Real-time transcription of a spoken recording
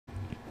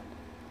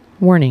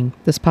Warning,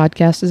 this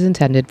podcast is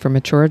intended for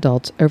mature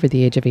adults over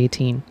the age of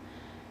 18.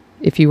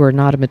 If you are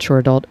not a mature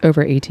adult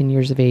over 18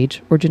 years of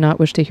age or do not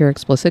wish to hear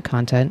explicit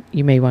content,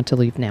 you may want to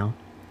leave now.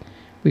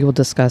 We will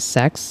discuss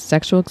sex,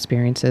 sexual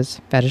experiences,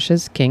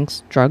 fetishes,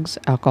 kinks, drugs,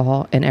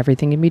 alcohol, and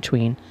everything in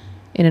between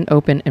in an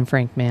open and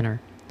frank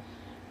manner.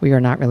 We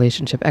are not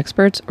relationship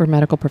experts or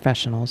medical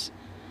professionals.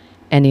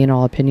 Any and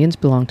all opinions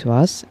belong to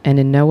us and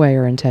in no way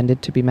are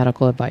intended to be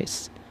medical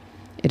advice.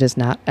 It is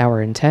not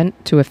our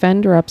intent to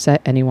offend or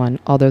upset anyone,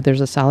 although there's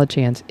a solid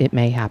chance it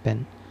may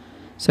happen.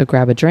 So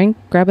grab a drink,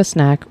 grab a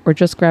snack, or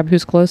just grab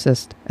who's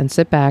closest and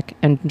sit back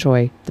and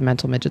enjoy the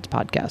Mental Midgets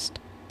podcast.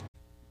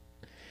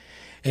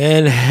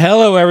 And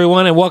hello,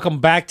 everyone, and welcome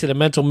back to the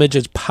Mental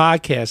Midgets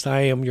podcast. I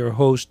am your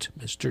host,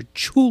 Mr.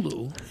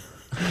 Chulu.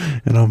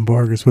 And I'm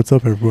Vargas. What's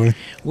up, everybody?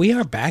 We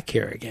are back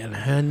here again,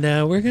 and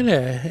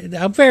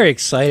I'm very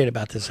excited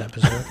about this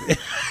episode.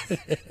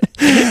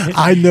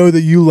 I know that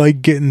you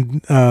like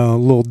getting a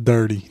little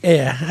dirty.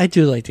 Yeah, I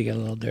do like to get a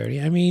little dirty.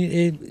 I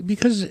mean,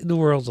 because the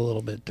world's a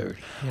little bit dirty.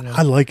 You know?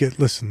 I like it.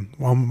 Listen,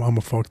 I'm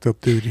a fucked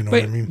up dude, you know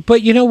what I mean?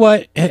 But you know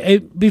what?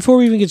 Before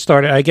we even get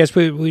started, I guess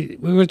we're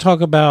going to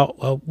talk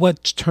about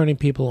what's turning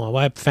people on.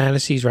 What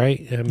fantasies,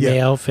 right?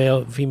 Male,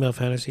 female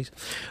fantasies.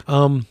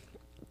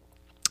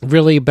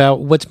 Really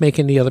about what's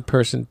making the other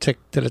person tick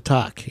to the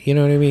talk. You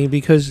know what I mean?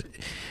 Because,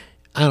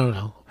 I don't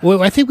know.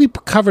 Well, I think we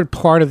covered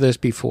part of this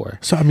before.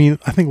 So, I mean,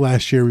 I think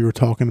last year we were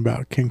talking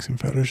about kinks and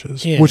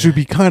fetishes, yeah, which would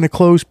be kind of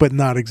close, but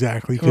not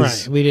exactly.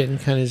 Right. We didn't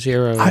kind of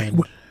zero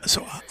in.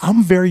 So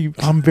I'm very.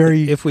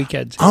 If we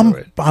can zero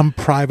it. I'm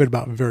private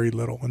about very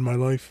little in my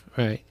life.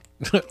 Right.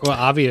 Well,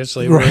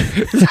 obviously.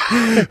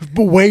 Right.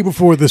 But way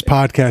before this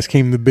podcast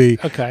came to be.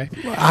 Okay.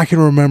 I can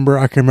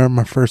remember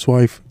my first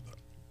wife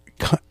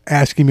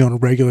asking me on a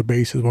regular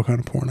basis what kind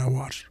of porn I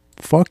watched.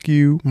 Fuck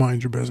you,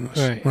 mind your business.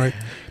 Right.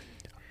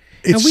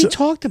 And we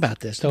talked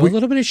about this, though. A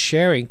little bit of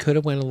sharing could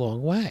have went a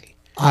long way.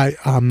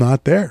 I'm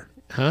not there.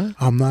 Huh?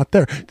 I'm not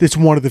there. It's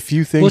one of the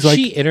few things. Will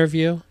she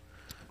interview?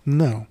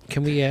 No.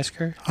 Can we ask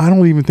her? I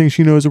don't even think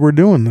she knows that we're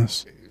doing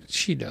this.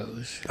 She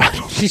knows.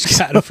 She's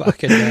got to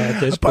fucking know at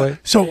this point.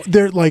 So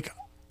they're like,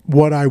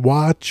 what I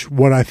watch,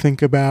 what I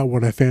think about,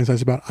 what I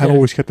fantasize about, I've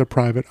always kept it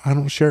private. I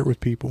don't share it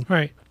with people.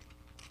 Right.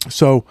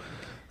 So...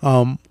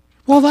 well,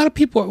 a lot of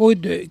people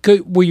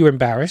were you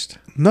embarrassed?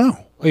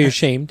 No. Or you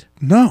ashamed?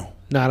 No.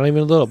 Not even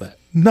a little bit.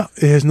 No,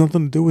 it has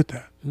nothing to do with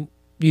that.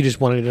 You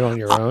just wanted it on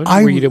your own.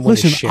 Where you didn't want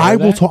to share I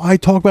that? I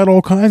talk about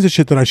all kinds of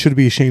shit that I should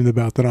be ashamed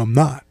about that I'm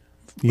not.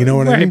 You know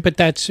what I mean? Right, but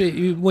that's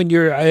when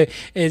you're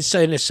it's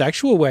in a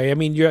sexual way. I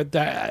mean,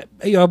 I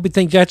would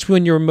think that's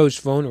when you're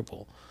most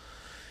vulnerable.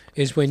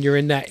 Is when you're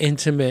in that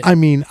intimate. I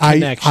mean,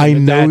 connection.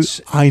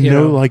 I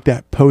know, like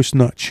that post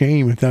nut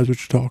shame. If that's what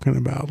you're talking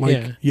about,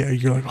 like, yeah,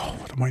 you're like, oh,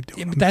 what am I doing?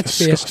 Yeah, but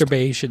that's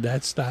masturbation.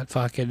 That's not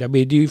fucking. I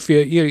mean, do you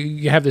feel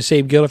you have the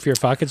same guilt if you're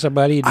fucking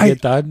somebody and you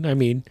get done? I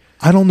mean,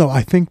 I don't know.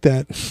 I think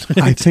that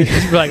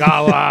you're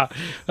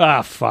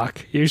like,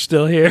 fuck, you're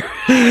still here.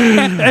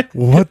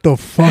 What the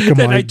fuck am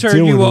then I doing? I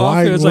turned you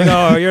off. It was like,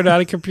 oh, you're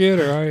not a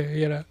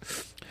computer.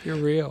 You're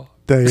real.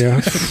 Did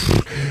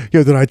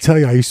I tell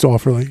you I used to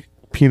offer like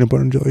peanut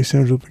butter and jelly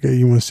sandwich? Like, hey,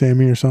 you want a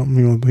Sammy or something?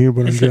 You want peanut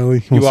butter and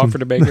jelly? You offered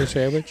to make her a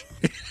sandwich?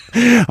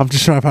 I'm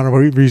just trying to find a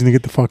reason to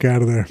get the fuck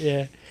out of there.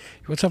 Yeah.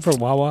 What's up for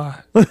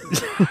Wawa?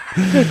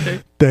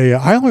 I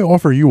only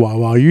offer you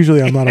Wawa.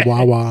 Usually I'm not a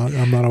Wawa.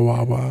 I'm not a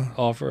Wawa.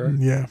 Offer?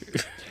 Yeah.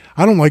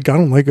 I don't like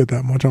it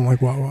that much. I don't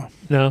like Wawa.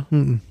 No?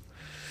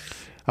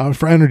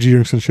 For energy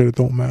drinks and shit, it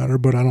don't matter,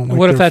 but I don't like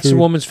what if that's food. a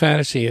woman's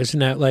fantasy?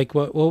 Isn't that like,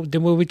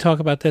 then when we talk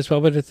about this,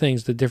 what were the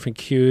things, the different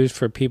cues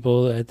for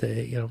people at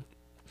the,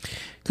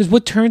 because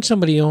what turns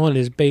somebody on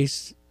is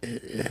based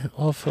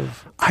off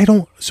of.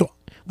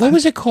 What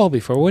was it called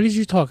before? What did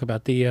you talk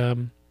about?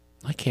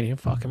 I can't even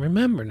fucking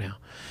remember now.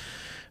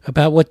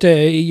 About what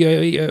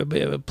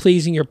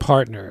pleasing your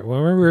partner.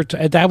 Remember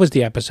that was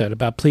the episode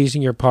about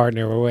pleasing your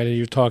partner, or what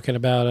you're talking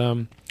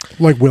about.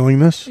 Like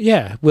willingness.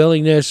 Yeah,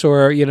 willingness,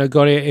 or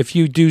if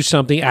you do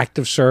something,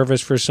 active service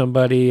for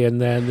somebody,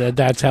 and then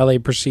that's how they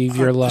perceive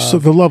your love. So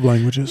the love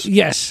languages.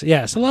 Yes,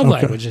 the love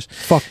languages.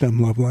 Fuck them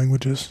love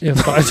languages. Yeah,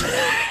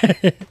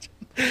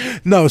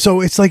 no, so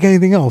it's like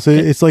anything else.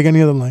 It's like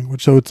any other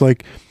language. So it's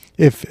like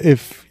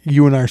if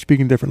you and I are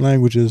speaking different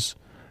languages,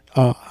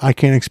 I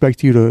can't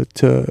expect you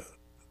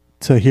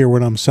to hear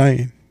what I'm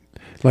saying.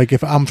 Like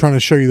if I'm trying to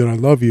show you that I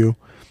love you,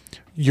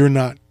 you're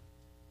not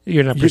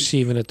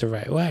perceiving it the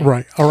right way,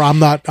 right? Or I'm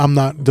not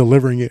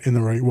delivering it in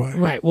the right way,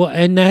 right? Well,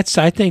 and that's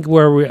I think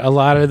where a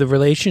lot of the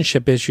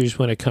relationship issues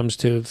when it comes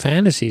to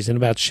fantasies and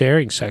about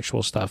sharing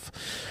sexual stuff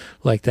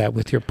like that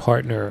with your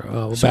partner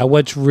about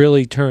what's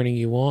really turning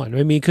you on. I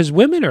mean, because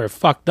women are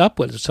fucked up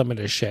with some of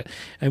this shit.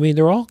 I mean,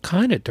 they're all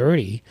kind of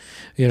dirty,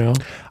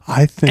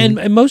 I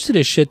think, and most of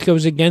this shit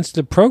goes against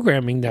the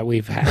programming that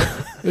we've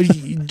had. Do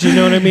you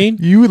know what I mean?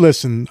 You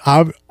listen.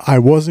 I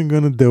wasn't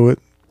gonna do it,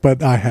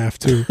 but I have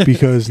to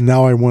because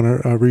now I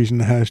want a reason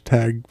to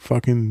hashtag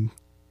fucking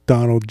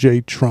Donald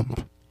J.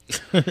 Trump.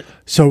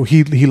 So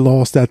he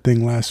lost that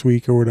thing last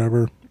week or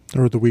whatever.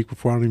 or the week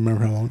before. I don't even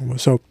remember how long it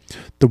was. So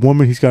the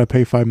woman he's got to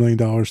pay $5 million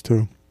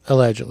to.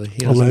 Allegedly. He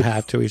doesn't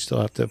have to. He still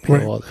have to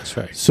pay all this,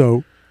 right?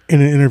 So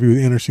in an interview with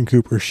Anderson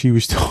Cooper, she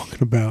was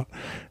talking about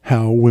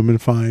how women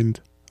find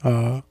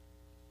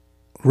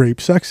rape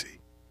sexy.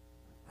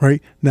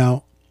 Right?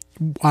 Now,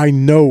 I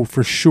know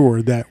for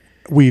sure that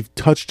we've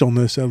touched on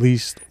this at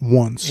least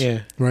once.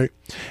 Yeah. Right?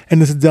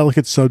 And it's a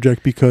delicate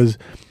subject because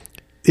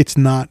it's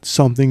not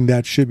something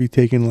that should be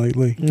taken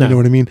lightly. No. You know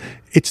what I mean?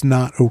 It's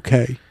not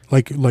okay.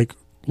 Like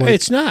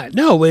it's not.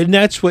 No, and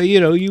that's what,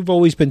 you've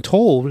always been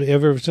told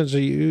ever since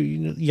a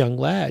young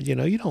lad,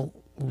 you don't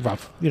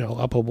rough,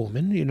 up a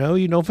woman,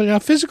 if you're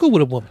not physical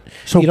with a woman.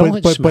 So you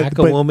don't smack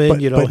a woman,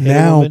 you don't hit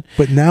a woman.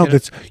 But now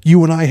that's,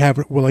 you and I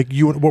have, well, like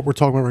what we're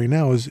talking about right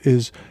now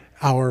is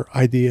our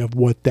idea of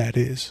what that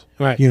is.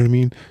 Right. You know what I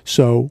mean?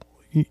 So,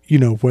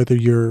 whether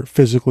you're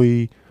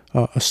physically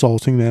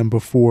assaulting them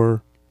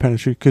before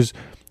penetration,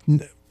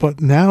 but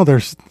now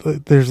there's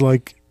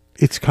like,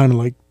 it's kind of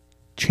like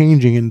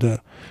changing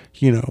into,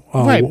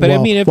 right. But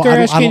if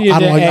they're asking you, I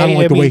don't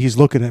like the way he's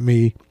looking at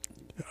me.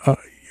 I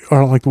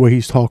don't like the way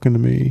he's talking to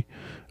me,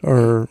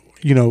 or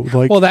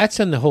like. Well, that's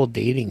in the whole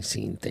dating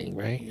scene thing,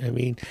 right? I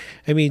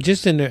mean,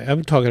 just in there,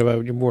 I'm talking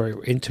about you're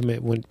more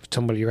intimate when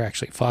somebody you're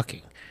actually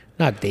fucking,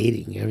 not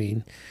dating. I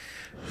mean,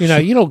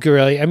 you don't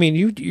really. I mean,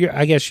 you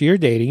I guess you're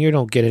dating. You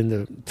don't get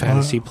into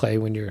fantasy play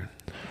when you're.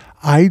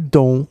 I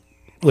don't.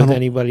 With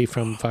anybody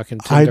from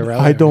fucking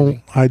Cinderella. I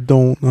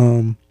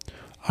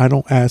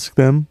don't ask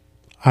them.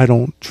 I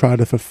don't try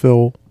to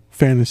fulfill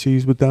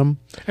fantasies with them.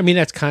 I mean,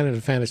 that's kind of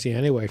the fantasy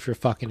anyway if you're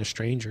fucking a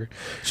stranger.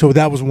 So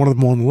that was one of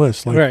them on the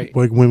list. Like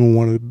women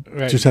want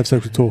to just have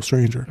sex with a total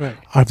stranger. Right.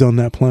 I've done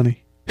that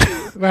plenty.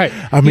 Right.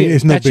 I mean,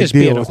 it's no big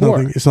deal.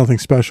 It's nothing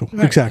special.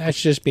 Right. Exactly.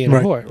 That's just being a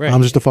whore. Right.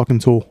 I'm just a fucking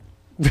tool.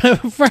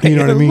 Right. You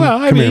know what I mean?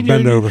 Well, Come here,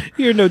 bend over.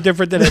 You're no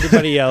different than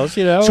anybody else,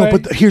 So, right?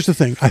 But here's the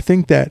thing. I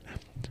think that,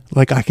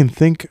 like, I can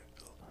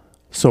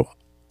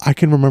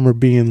remember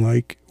being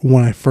like,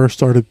 when I first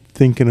started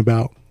thinking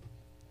about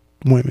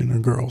women or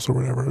girls or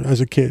whatever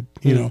as a kid,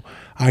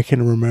 I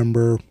can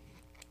remember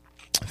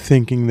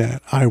thinking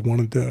that I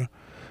wanted to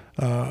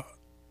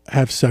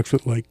have sex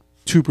with like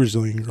 2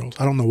 Brazilian girls.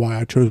 I don't know why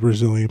I chose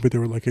Brazilian, but they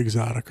were like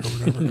exotic or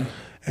whatever.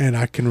 And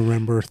I can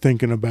remember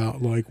thinking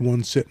about like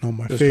one sitting on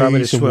my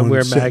face and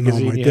one sitting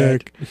on my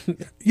dick.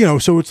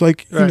 So it's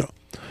like,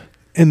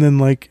 and then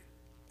like,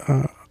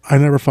 I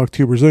never fucked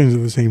 2 Brazilians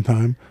at the same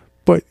time,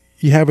 but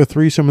you have a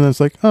threesome and then it's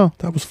like, oh,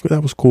 that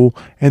was cool.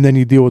 And then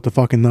you deal with the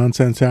fucking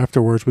nonsense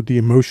afterwards with the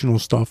emotional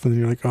stuff. And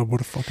you're like, oh, what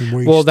a fucking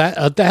waste. Well,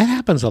 that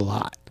happens a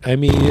lot. I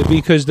mean,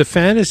 because the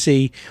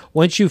fantasy,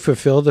 once you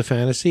fulfill the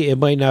fantasy, it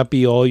might not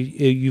be all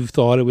you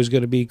thought it was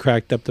going to be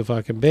cracked up to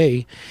fucking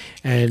be.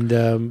 And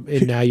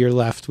now you're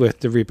left with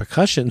the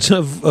repercussions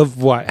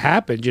of what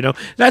happened,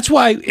 That's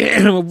why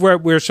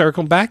we're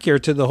circling back here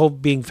to the whole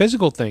being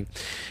physical thing,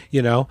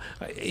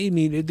 I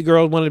mean, the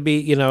girl wanted to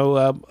be,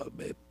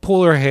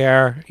 pull her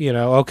hair,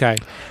 okay,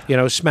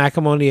 smack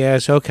them on the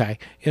ass, okay,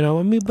 I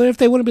mean, but if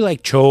they want to be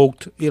like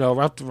choked,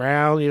 wrapped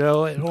around, and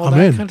all I'm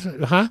that in.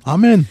 kind of,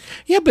 I'm in.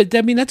 Yeah, but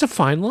I mean, that's a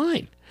fine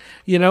line,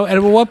 and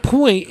at what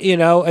point,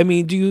 I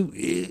mean, do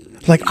you,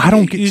 like, I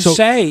don't get,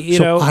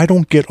 I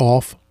don't get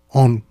off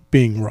on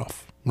being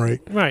rough,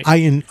 right? Right.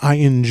 I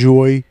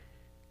enjoy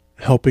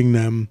helping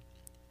them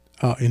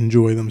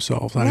enjoy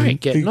themselves.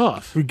 Getting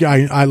off.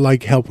 I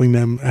like helping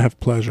them have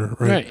pleasure,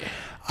 right?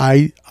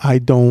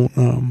 I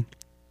don't,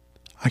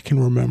 I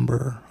can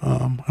remember,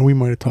 and we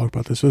might have talked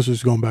about this. This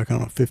was going back, I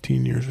don't know,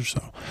 15 years or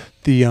so.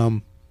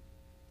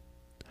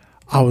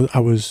 I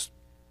was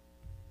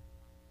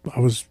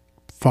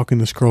fucking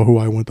this girl who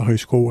I went to high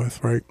school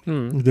with, right?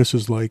 This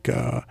was like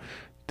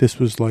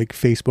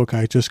Facebook. I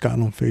had just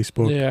gotten on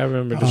Facebook. Yeah, I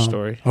remember the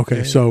story.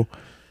 Okay, yeah. So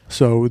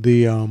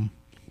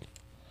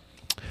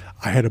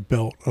I had a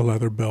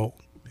leather belt.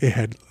 It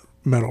had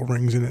metal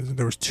rings in it.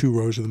 There was 2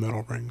 rows of the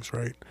metal rings,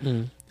 right?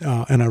 And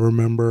I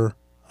remember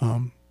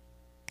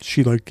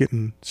she liked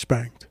getting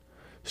spanked.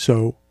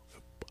 So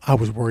I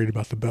was worried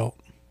about the belt.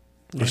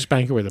 You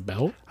spank her with a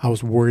belt? I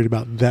was worried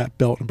about that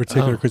belt in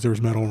particular because there was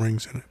metal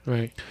rings in it.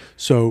 Right.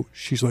 So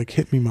she's like,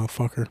 hit me,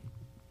 motherfucker.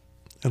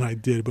 And I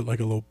did, but like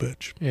a little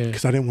bitch. Yeah.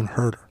 Because I didn't want to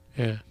hurt her.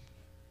 Yeah.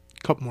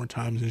 A couple more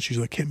times, and she's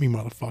like, hit me,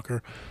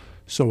 motherfucker.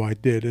 So I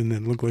did, and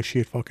then looked like she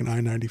had fucking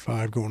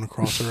I-95 going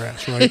across her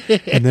ass, right?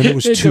 And then it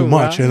was too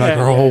much, and like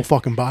her whole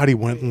fucking body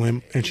went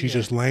limp, and she's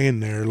just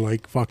laying there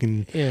like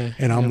fucking,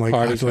 and I'm like,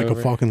 I feel like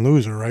a fucking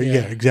loser, right?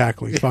 Yeah,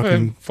 exactly.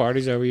 Fucking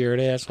party's over, you're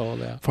an asshole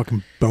now.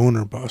 Fucking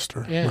boner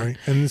buster, right?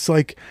 And it's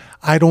like,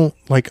 I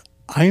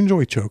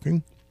enjoy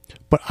choking,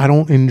 but I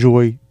don't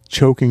enjoy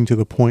choking to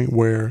the point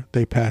where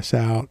they pass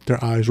out,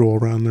 their eyes roll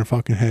around their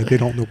fucking head, they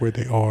don't know where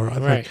they are.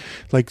 Right.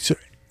 Like so,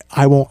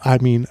 I won't. I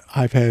mean,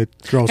 I've had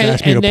girls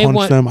ask me to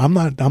punch them. I'm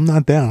not down.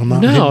 I'm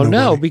not.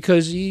 No,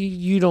 because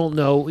you don't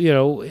know. You're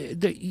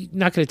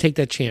not going to take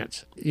that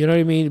chance. You know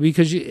what I mean?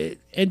 Because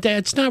and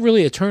that's not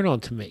really a turn on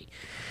to me.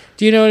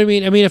 Do you know what I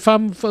mean? I mean, if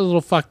I'm a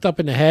little fucked up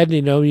in the head,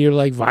 you know, you're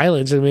like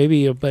violence, and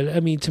maybe, but I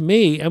mean, to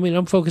me, I mean,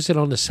 I'm focusing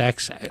on the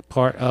sex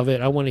part of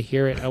it. I want to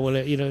hear it. I want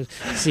to, you know,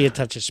 see it,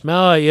 touch it,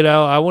 smell it. You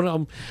know,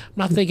 I'm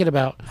not thinking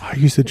about. I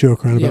used to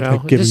joke around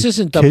about like this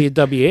isn't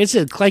WWE. It's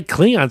like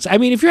Klingon. I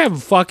mean, if you're having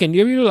fucking,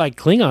 if you're like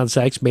Klingon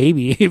sex,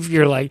 maybe if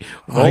you're like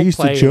role I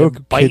used to joke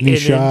kidney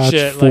shots,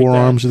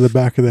 forearms to the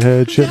back of the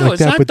head, shit like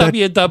it's that. Not but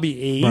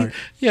WWE. Right.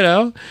 You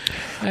know,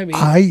 I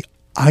mean,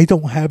 I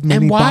don't have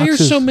many. And why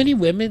boxes are so many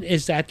women?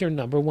 Is that their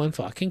number one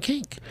fucking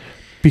kink?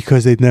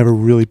 Because they've never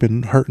really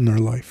been hurt in their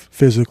life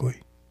physically.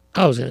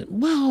 Oh, is it?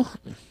 Well,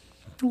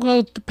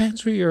 it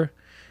depends where you're.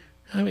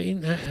 I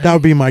mean, that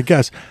would be my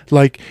guess.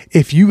 Like,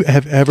 if you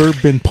have ever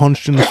been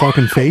punched in the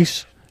fucking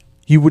face,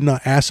 you would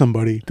not ask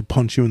somebody to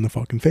punch you in the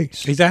fucking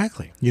face.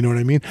 Exactly. You know what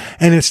I mean?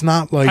 And it's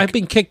not like I've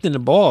been kicked in the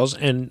balls,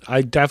 and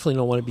I definitely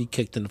don't want to be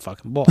kicked in the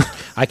fucking balls.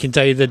 I can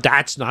tell you that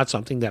that's not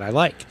something that I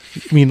like.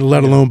 I mean,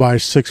 let alone by a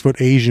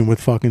 6-foot Asian with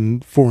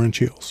fucking 4-inch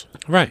heels.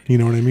 Right. You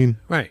know what I mean?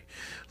 Right.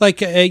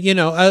 Like, you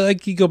know,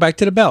 like you go back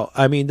to the belt.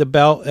 I mean, the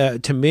belt,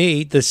 to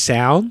me, the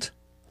sound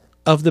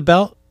of the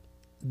belt,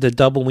 the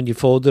double when you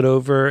fold it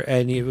over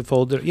and you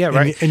fold it,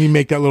 right. And you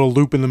make that little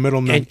loop in the middle.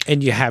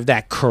 And you have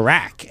that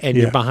crack, and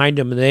you're behind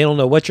them, and they don't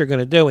know what you're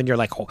going to do, and you're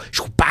like, oh,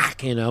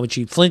 back, you know, and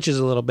she flinches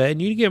a little bit,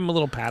 and you give them a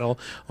little paddle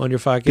on your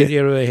fucking, hand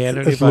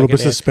on your a little bit of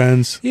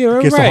suspense.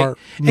 Yeah, gets right. The heart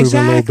moving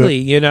Exactly. A little bit.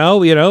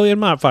 You know, you're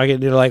not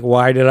fucking, you're like,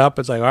 wind it up.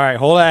 It's like, all right,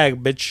 hold on,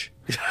 bitch.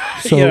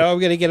 So, you know, I'm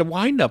going to get a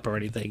wind up or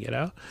anything, you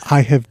know?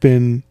 I have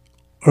been,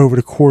 over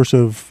the course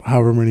of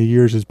however many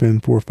years it's been,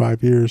 4 or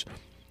 5 years,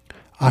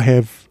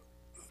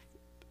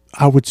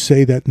 I would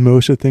say that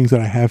most of the things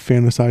that I have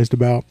fantasized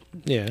about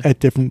at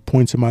different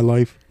points in my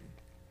life,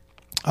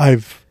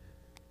 I've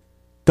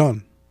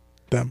done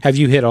them. Have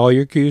you hit all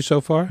your cues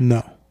so far?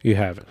 No. You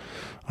haven't?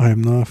 I have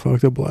not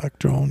fucked a black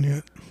drone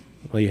yet.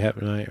 Well, you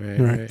haven't,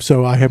 right.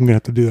 So I am going to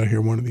have to do that here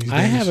one of these days.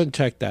 I haven't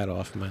checked that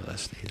off my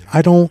list either.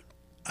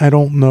 I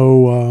don't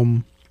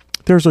know.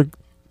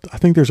 I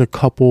think there's a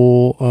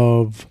couple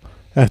of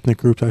ethnic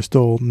groups I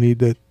still need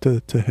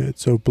to hit.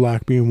 So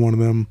black being one of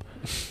them.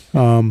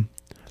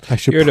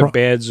 You're in a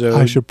bad zone.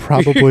 I should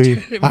probably.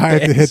 I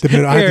have to hit the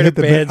middle. I have to hit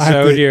the bad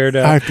zone here.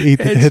 I have to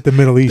hit the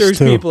Middle East there's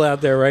too. There's people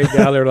out there right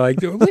now. They're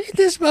like, "Look at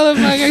this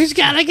motherfucker. He's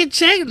got like a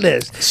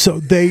checklist."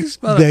 So they.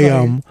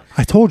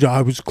 I told you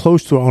I was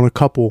close to on a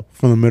couple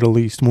from the Middle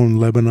East. One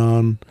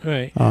Lebanon,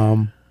 right?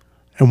 And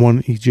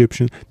one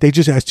Egyptian. They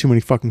just ask too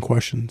many fucking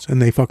questions, and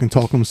they fucking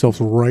talk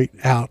themselves right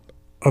out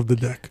of the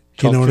deck.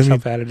 You know what I mean?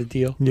 Out of the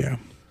deal. Yeah,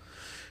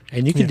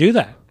 and you can do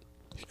that.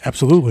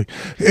 Absolutely.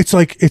 It's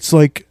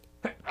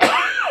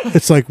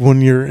like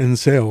when you're in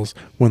sales,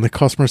 when the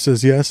customer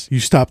says yes, you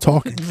stop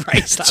talking.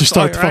 Right. Just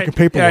start the fucking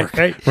paperwork.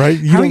 Right.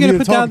 You How are you going to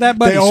put down that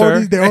money,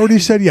 They already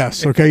said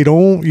yes. Okay. You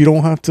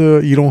don't have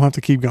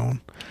to keep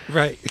going.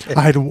 Right.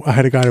 I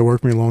had a guy that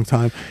worked for me a long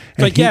time.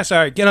 Like, yes, all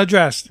right, get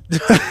undressed.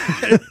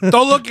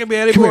 Don't look at me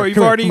anymore. You've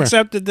already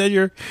accepted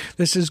that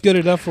this is good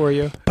enough for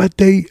you. But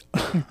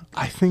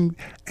I think,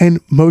 and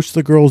most of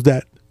the girls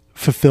that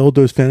fulfilled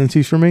those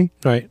fantasies for me,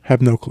 right,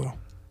 have no clue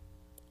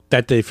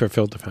that they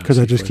fulfilled the fantasy because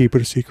I just keep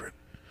it a secret.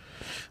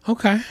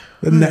 Okay.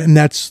 And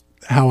that's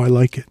how I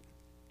like it.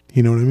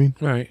 You know what I mean?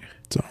 Right.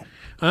 So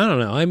I don't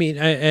know. I mean,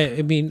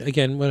 I mean,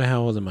 again,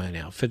 how old am I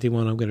now?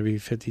 51. I'm going to be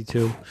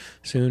 52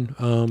 soon.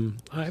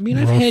 I mean,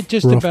 I've hit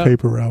just about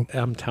paper route.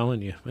 I'm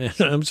telling you, man.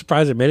 I'm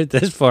surprised I made it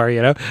this far.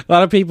 You know, a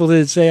lot of people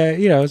didn't say,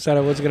 said I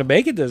wasn't going to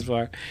make it this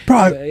far.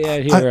 Bro,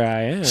 here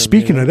I am.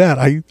 Speaking of that,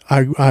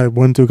 I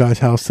went to a guy's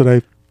house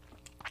today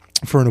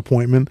for an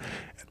appointment.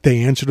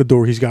 They answered the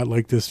door. He's got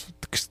like this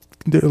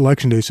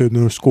election day, so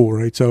no school,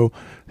 right? So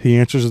he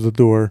answers the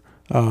door,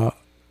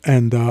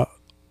 and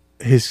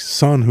his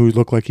son, who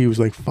looked like he was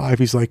like 5,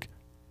 he's like,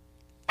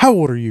 "How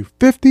old are you?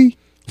 50?"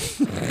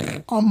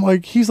 I'm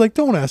like, he's like,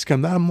 "Don't ask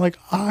him that." I'm like,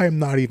 I'm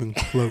not even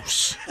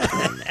close.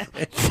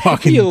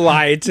 Fucking, you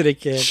lying to the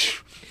kid.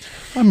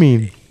 I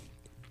mean,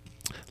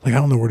 like, I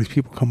don't know where these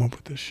people come up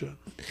with this shit.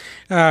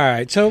 All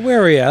right, so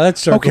where are we at?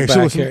 Let's circle back.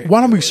 So listen, here.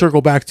 Why don't we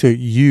circle back to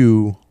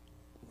you?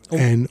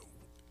 And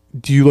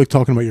do you like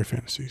talking about your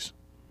fantasies?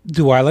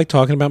 Do I like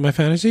talking about my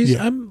fantasies?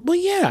 Yeah. Well,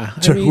 yeah.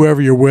 To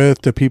whoever you're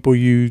with, to people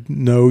you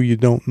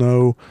don't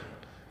know.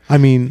 I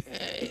mean,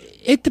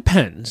 it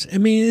depends. I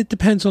mean, it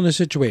depends on the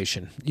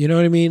situation. You know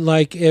what I mean?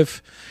 Like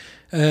if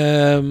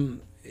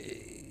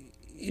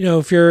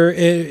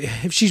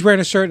if she's wearing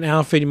a certain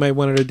outfit, you might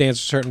want her to dance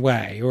a certain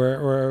way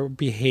or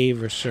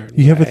behave a certain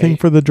way. You have a thing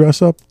for the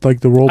dress up, like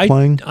the role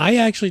playing? I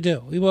actually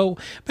do. Well,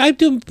 I've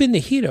been to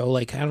Hito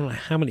like I don't know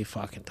how many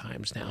fucking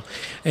times now,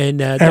 and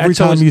every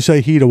time you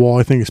say Hito, all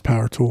I think is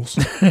power tools.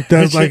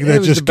 That's like that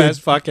was just the best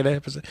fucking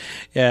episode.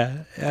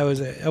 Yeah, that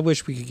was. I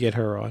wish we could get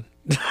her on.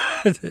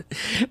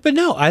 But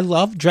no, I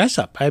love dress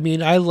up. I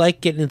mean, I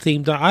like getting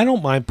themed. I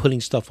don't mind putting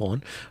stuff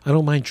on. I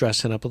don't mind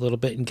dressing up a little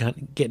bit and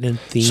getting in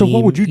theme. So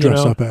what would you dress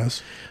up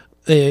as?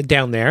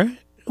 Down there?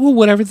 Well,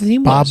 whatever the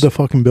theme Bob was. the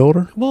fucking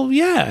Builder? Well,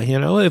 yeah,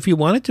 if you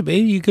want it to be,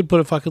 you could put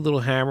a fucking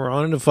little hammer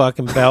on and a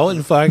fucking belt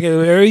and fucking,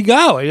 there you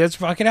go. That's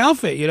fucking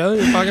outfit,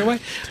 the fucking way.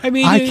 I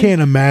mean, I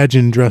can't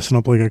imagine dressing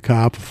up like a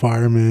cop, a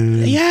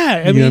fireman.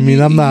 Yeah, I mean,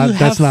 I'm not. You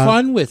That's have not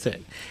fun with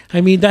it. I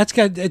mean,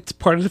 it's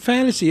part of the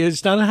fantasy.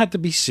 It's not have to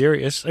be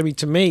serious. I mean,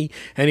 to me,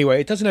 anyway,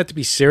 it doesn't have to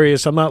be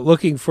serious. I'm not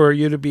looking for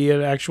you to be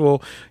an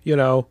actual,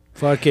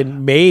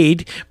 fucking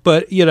maid,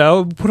 but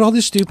put all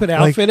this stupid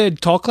outfit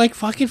and talk like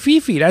fucking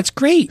Fifi. That's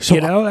great. So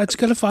that's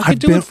gonna fucking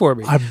do it for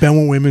me. I've been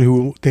with women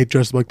who they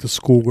dress like the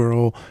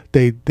schoolgirl.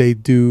 They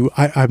do.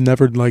 I've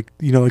never like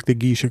the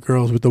geisha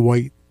girls with the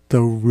white.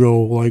 The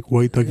real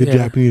white the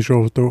Japanese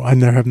girl with I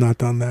never have not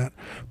done that,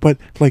 but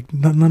like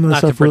none of that not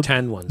stuff. The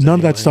pretend ones. None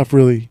of that stuff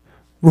really.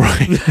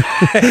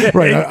 Right,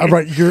 right,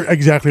 right. You're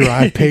exactly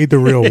right. I paid the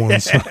real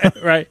ones.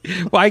 Right.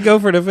 Well, I go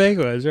for the fake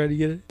ones. Right? You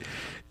get it.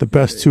 The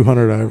best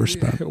 $200 I ever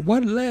spent.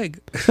 One leg.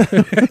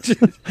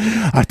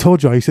 I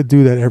told you I used to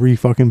do that every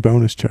fucking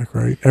bonus check.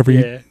 Right.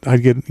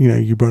 I'd get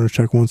your bonus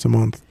check once a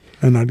month,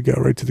 and I'd go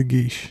right to the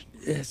geesh.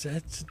 Yes,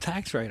 that's a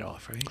tax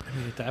write-off, right? I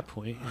mean, at that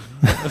point.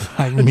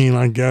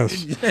 I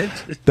guess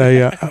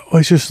they.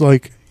 It's just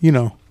like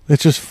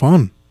it's just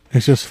fun.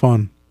 It's just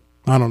fun.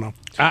 I don't know.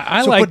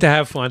 I like to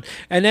have fun,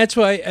 and that's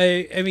why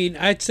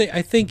I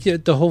think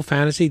the whole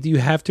fantasy, you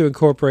have to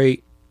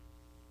incorporate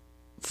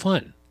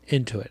fun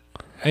into it.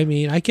 I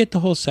mean, I get the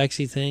whole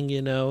sexy thing,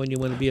 and you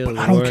want to be. But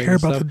I don't care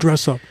about the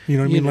dress up. You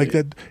know what I mean? Like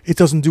that. It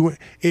doesn't do it.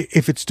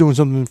 If it's doing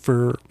something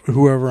for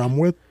whoever I'm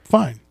with,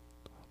 fine.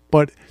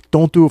 But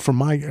don't do it for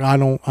my. I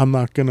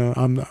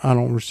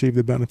don't receive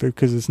the benefit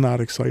because it's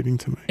not exciting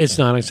to me. It's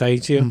not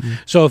exciting to you. Mm-hmm.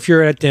 So if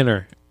you're at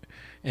dinner.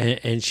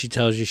 And she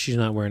tells you she's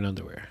not wearing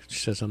underwear. She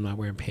says, I'm not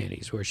wearing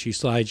panties. Where she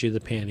slides you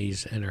the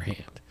panties in her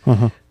hand.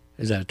 Uh-huh.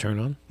 Is that a turn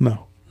on?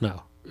 No.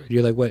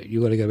 You're like, what?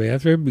 You want to go to the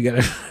bathroom? You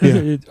gotta.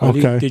 Yeah.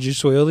 Okay. Did you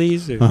soil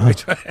these?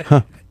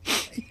 Uh-huh.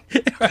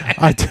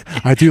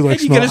 I do like.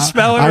 And you gonna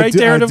smell it right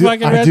there in the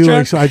fucking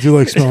restaurant. I do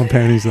like smelling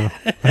panties though.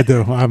 I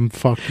do. I'm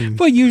fucking.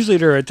 But usually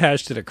they're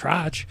attached to the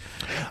crotch.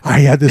 I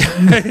had this.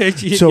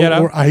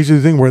 I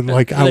usually think where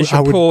like I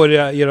would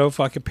pull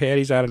fucking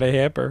panties out of the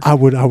hamper. I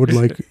would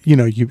like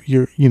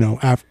you're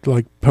after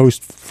like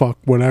post fuck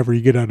whatever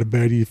you get out of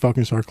bed you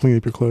fucking start cleaning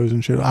up your clothes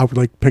and shit. I would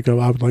like pick up.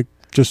 I would like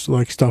just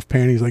like stuff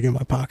panties like in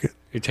my pocket.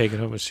 You're taking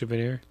home a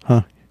souvenir,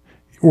 huh?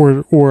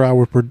 Or I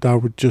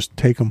would just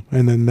take them,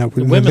 and then that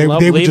would women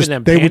love leaving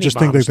them. They would just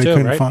think that they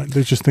couldn't right? find.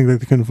 They just think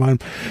that they couldn't find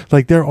them.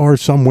 Like there are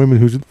some women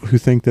who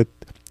think that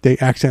they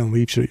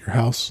accidentally leave shit at your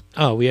house.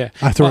 Oh yeah,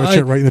 I throw that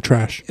shit right in the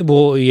trash.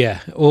 Well, yeah.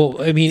 Well,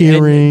 I mean,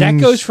 and that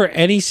goes for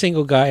any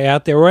single guy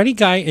out there or any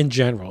guy in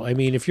general. I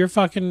mean, if you're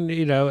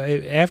fucking,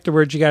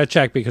 afterwards you got to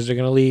check because they're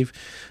gonna leave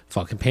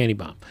fucking panty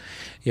bomb.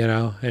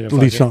 And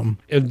leave something.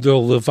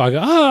 They'll fucking,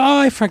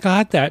 I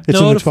forgot that. It's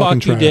no, in the fuck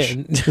you trash.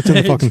 didn't. It's in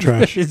the fucking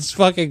trash. It's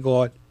fucking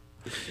gone.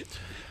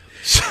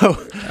 So, all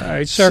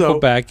right, circle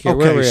back here.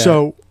 Okay, where we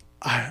so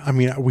I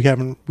mean, we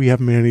haven't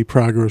made any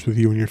progress with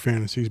you and your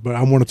fantasies, but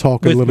I want to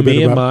talk a little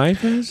bit about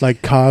my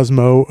like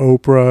Cosmo,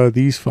 Oprah,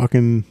 these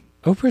fucking.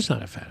 Oprah's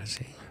not a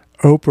fantasy.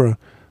 Oprah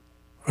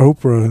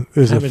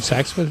is having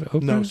sex with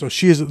Oprah. No, so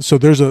she is. So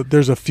there's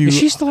a few. Is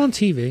she still on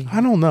TV?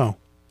 I don't know.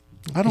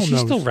 Is she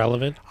still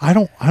relevant? I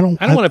don't want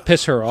to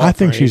piss her off. I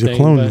think she's a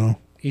clone, though.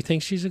 You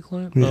think she's a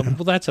clone? Yeah.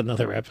 Well, that's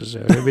another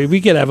episode. I mean,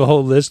 we could have a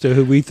whole list of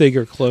who we think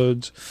are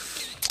clones.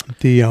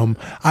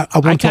 I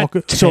want to talk.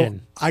 10.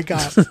 So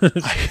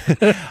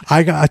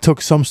I took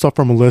some stuff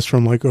from a list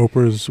from like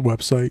Oprah's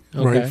website,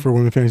 right, for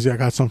women fantasy. I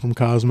got some from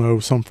Cosmo,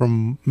 some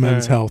from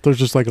Men's Health. There's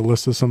just like a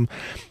list of some,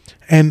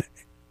 and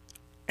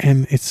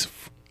it's.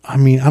 I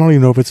mean, I don't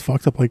even know if it's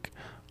fucked up. Like,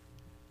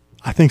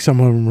 I think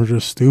some of them are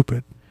just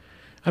stupid.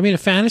 I mean, a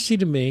fantasy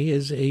to me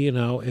is,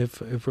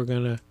 if we're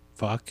gonna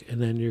fuck and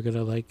then you're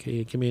gonna like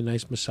give me a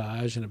nice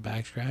massage and a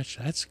back scratch,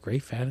 that's a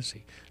great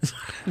fantasy.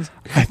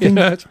 I think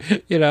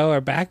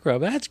or back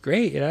rub, that's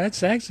great. That's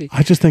sexy.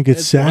 I just think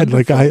it's sad.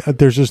 Wonderful. Like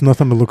there's just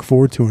nothing to look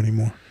forward to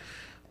anymore.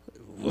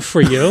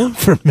 For you?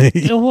 For me.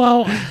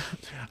 Well,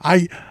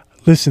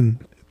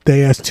 listen.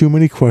 They ask too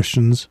many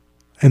questions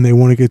and they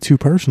want to get too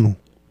personal.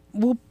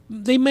 Well,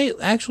 they may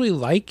actually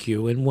like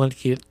you and want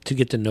to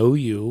get to know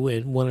you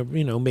and want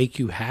to, make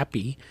you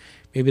happy.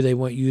 Maybe they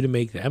want you to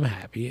make them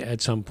happy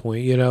at some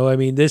point. I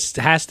mean, this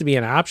has to be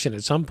an option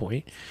at some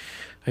point.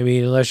 I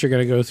mean, unless you're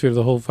going to go through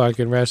the whole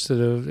fucking rest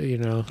of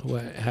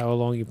the, how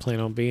long you plan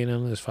on being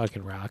on this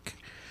fucking rock.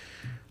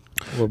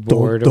 Or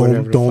bored or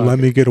whatever. Don't let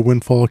me get a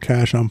windfall of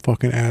cash. I'm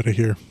fucking out of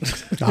here.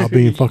 I'll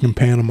be in fucking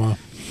Panama.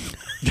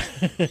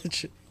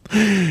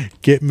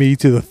 Get me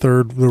to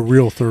the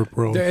real third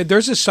world.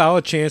 There's a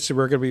solid chance that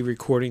we're going to be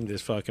recording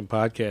this fucking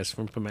podcast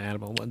from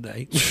Panama one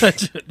day.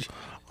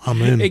 I'm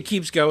in. It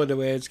keeps going the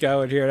way it's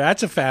going here.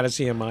 That's a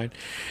fantasy of mine.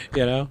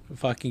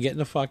 Fucking getting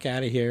the fuck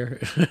out of here.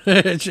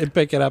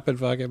 Pick it up and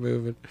fucking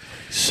move it.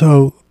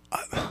 So,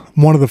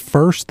 one of the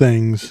first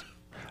things,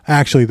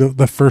 actually,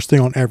 the first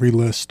thing on every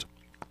list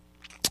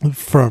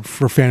for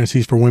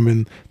fantasies for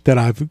women that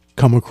I've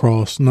come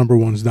across, number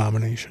one is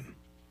domination.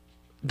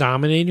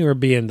 Dominating or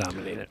being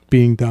dominated?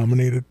 Being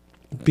dominated.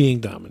 Being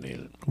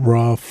dominated.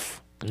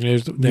 Rough.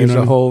 There's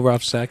know, a whole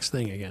rough sex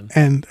thing again.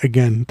 And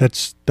again,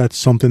 that's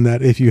something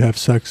that if you have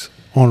sex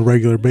on a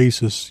regular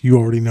basis, you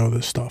already know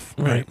this stuff.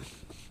 Right.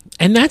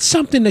 And that's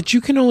something that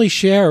you can only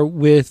share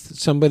with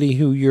somebody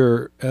who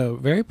you're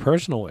very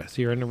personal with,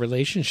 you're in a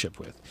relationship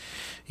with.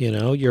 You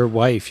know, your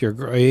wife,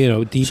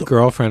 your deep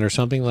girlfriend or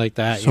something like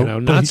that.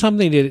 Not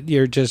something that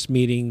you're just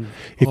meeting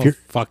if you're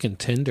fucking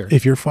Tinder.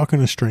 If you're fucking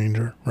a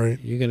stranger, right?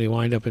 You're going to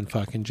wind up in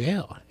fucking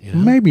jail. You know?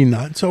 Maybe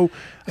not. So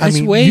that's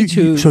way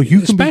too. So you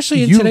can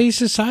especially in today's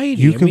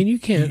society. You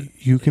can't.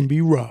 You can be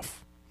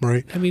rough,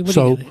 right? I mean,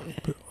 so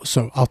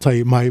I'll tell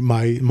you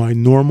my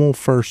normal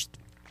first.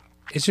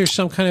 Is there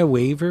some kind of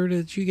waiver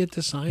that you get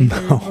to sign?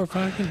 No. Or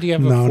fucking, do you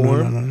have a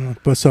form? No.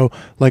 But so,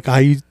 like,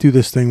 I do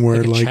this thing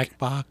where, like a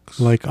checkbox.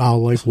 Like,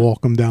 I'll, like,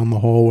 walk them down the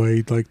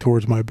hallway, like,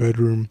 towards my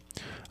bedroom.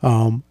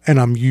 And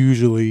I'm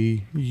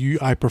usually,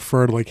 I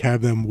prefer to, like,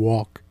 have them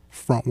walk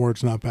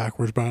frontwards, not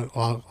backwards, but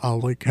I'll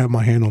like, have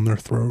my hand on their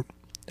throat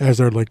as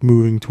they're, like,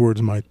 moving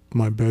towards my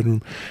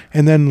bedroom.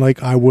 And then,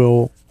 like, I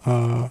will...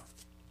 so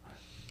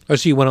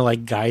you want to,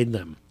 like, guide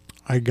them?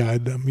 I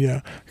guide them,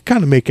 yeah.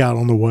 Kind of make out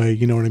on the way,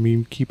 you know what I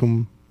mean? Keep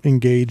them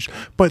engaged.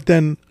 But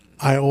then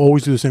I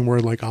always do the same where,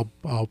 like,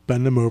 I'll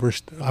bend them over.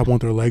 I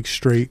want their legs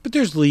straight. But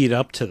there's lead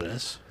up to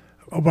this.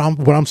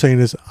 What I'm saying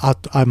is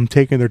I'm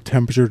taking their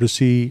temperature to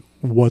see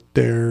what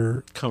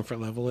their...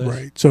 comfort level is.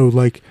 Right. So,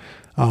 like,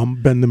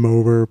 bend them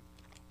over,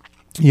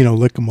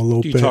 lick them a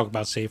little bit. Do you talk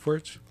about safe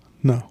words?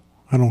 No.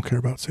 I don't care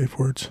about safe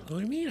words. What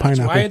do you mean?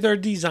 Pineapple. That's why they're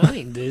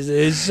designed.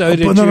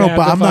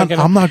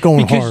 I'm not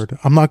going hard.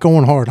 I'm not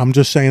going hard. I'm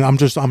just saying. I'm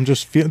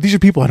just feeling. These are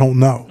people I don't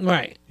know.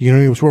 Right.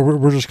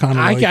 We're just kind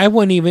of. I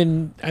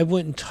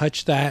wouldn't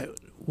touch that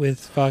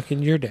with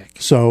fucking your dick.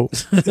 So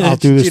I'll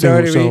do this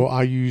thing. So I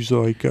I use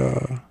like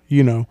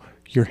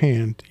your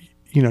hand.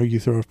 You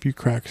throw a few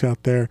cracks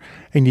out there,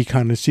 and you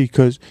kind of see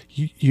because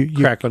you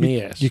crack on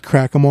the ass. You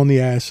crack them on the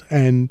ass,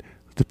 and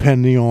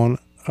depending on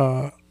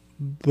the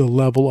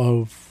level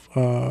of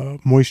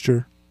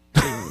moisture,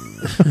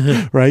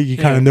 right? You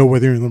kind of know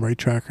whether you're in the right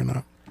track or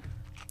not.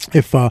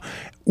 If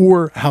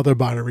or how their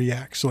body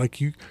reacts. Like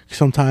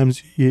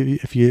sometimes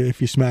if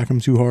you smack them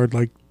too hard,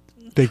 like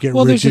they get.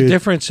 Well, rigid. There's a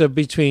difference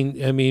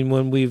between. I mean,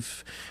 when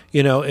we've,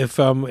 if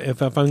I'm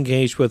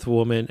engaged with a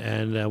woman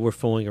and we're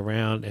fooling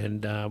around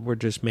and we're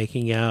just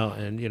making out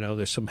and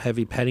there's some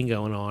heavy petting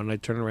going on, I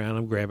turn around,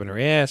 I'm grabbing her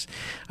ass,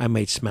 I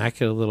might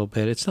smack it a little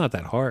bit. It's not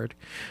that hard,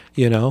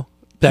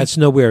 That's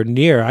nowhere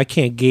near. I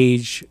can't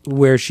gauge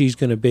where she's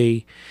going to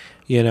be,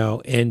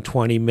 in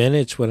 20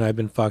 minutes when I've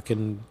been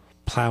fucking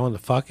plowing the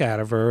fuck out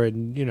of her,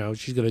 and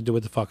she's going to do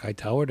what the fuck I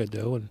tell her to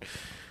do, and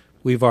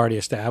we've already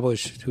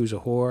established who's a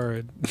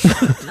whore.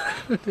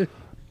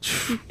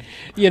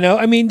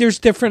 I mean, there's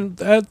different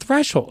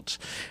thresholds.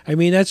 I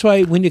mean, that's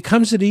why when it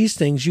comes to these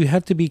things, you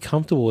have to be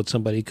comfortable with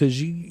somebody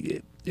because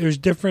there's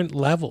different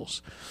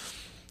levels,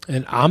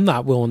 and I'm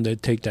not willing to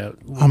take that.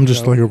 I'm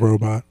just like a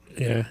robot.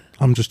 Yeah.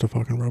 I'm just a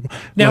fucking robot.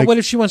 Now, what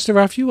if she wants to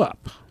rough you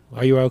up?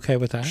 Are you okay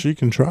with that? She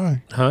can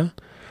try. Huh?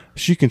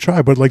 She can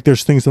try, but like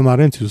there's things I'm not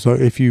into. So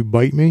if you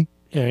bite me,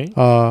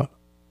 I'm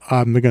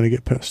going to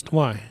get pissed.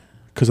 Why?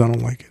 Because I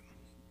don't like it.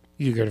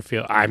 You're going to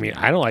feel... I mean,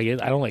 I don't like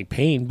it. I don't like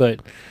pain,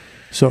 but...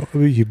 So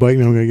if you bite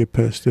me, I'm going to get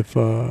pissed. If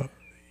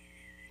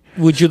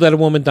would you let a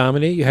woman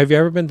dominate you? Have you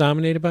ever been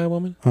dominated by a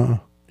woman?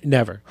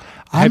 Never.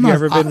 Have you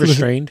ever been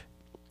restrained?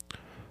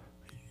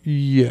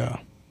 Yeah.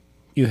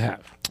 You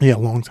have? Yeah, a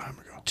long time ago.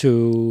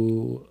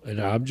 To an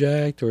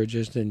object or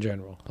just in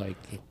general? Like,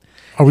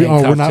 we're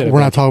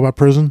not talking about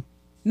prison?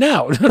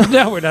 No,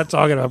 we're not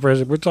talking about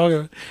prison. We're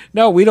talking.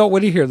 No, we don't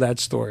want to hear that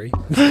story.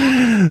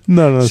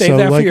 No. Save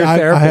that for your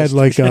therapist. I had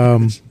like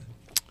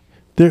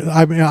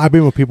I've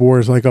been with people where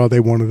it's like, oh,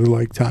 they wanted to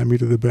like tie me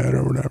to the bed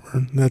or whatever.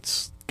 And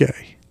that's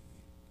gay,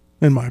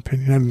 in my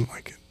opinion. I didn't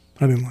like it.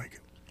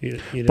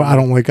 But I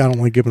don't like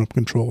giving up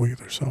control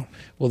either. So,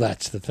 well,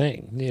 that's the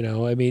thing,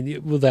 I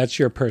mean, that's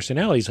your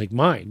personality. It's like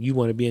mine. You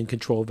want to be in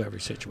control of every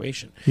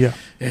situation. Yeah.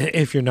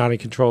 If you're not in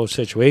control of the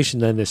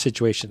situation, then the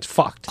situation's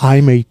fucked. I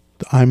like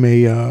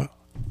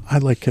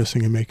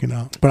kissing and making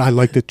out, but I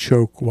like to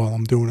choke while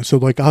I'm doing it. So,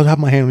 like, I'll have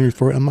my hand on your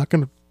throat. I'm not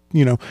gonna,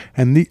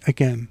 And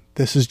again,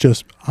 this is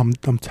just I'm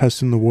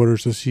testing the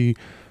waters to see,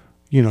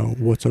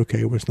 what's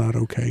okay, what's not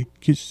okay.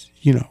 Because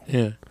yeah,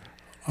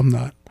 I'm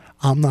not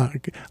going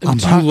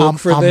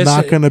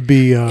to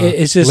be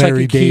is this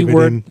Larry like a David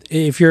keyword?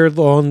 If you're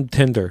on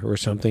Tinder or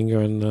something,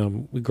 you're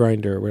on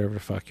Grindr or whatever the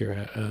fuck you're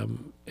at.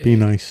 Be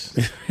nice.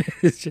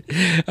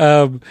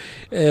 What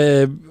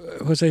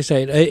was I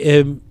saying?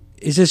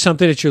 Is this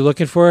something that you're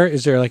looking for?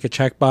 Is there like a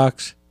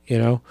checkbox?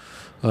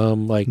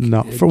 Like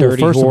no.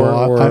 Dirty first whore, of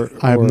all,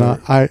 I'm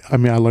not. I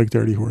mean, I like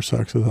dirty whore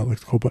sex. As I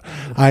like to call, but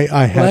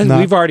I have not.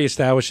 We've already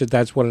established that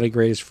that's one of the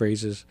greatest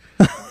phrases.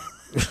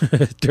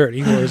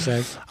 Dirty whore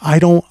sex.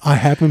 I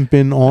haven't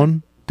been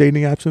on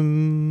dating apps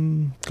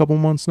in a couple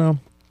months now,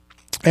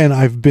 and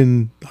I've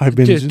been.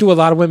 Do a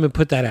lot of women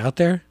put that out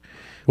there,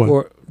 what?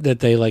 or that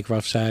they like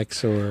rough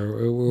sex,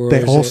 or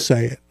they all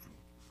say it.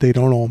 they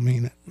don't all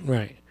mean it.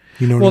 Right.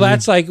 You know what Well, I mean?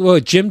 that's like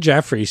what Jim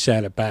Jeffries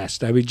said it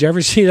best. I mean, did you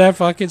ever see that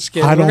fucking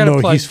skit? I don't know.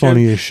 He's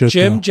funny as shit.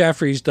 Jim though.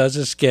 Jeffries does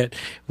a skit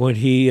when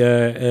he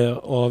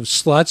of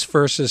sluts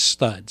versus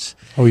studs.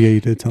 Oh yeah,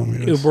 you did tell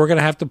me this. We're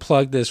gonna have to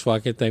plug this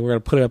fucking thing. We're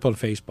gonna put it up on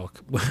Facebook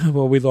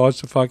when we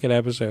launch the fucking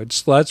episode.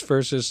 Sluts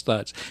versus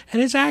studs,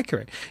 and it's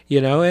accurate.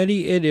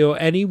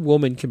 Any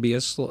woman can be a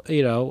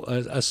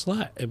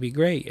slut and be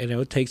great.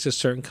 It takes a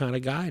certain kind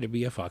of guy to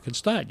be a fucking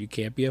stud. You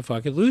can't be a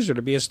fucking loser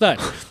to be a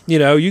stud.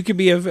 You can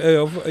be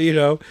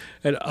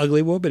an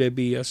ugly woman and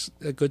be a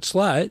good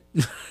slut.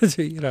 But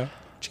you gotta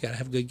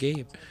have a good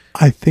game.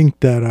 I think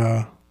that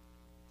I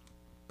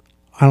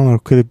don't know.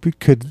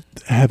 Could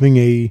having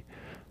a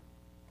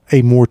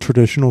more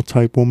traditional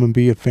type woman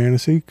be a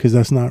fantasy? Because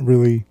that's not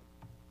really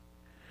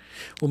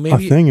a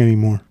thing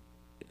anymore.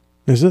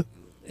 Is it?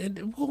 It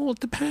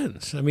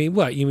depends. I mean,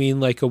 what? You mean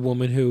like a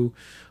woman who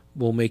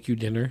will make you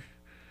dinner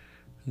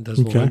and does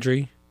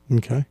laundry?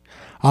 Okay.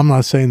 I'm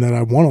not saying that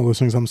I want all those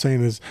things. I'm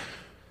saying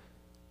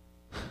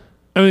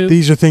I mean,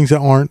 these are things that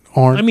aren't.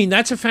 I mean,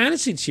 that's a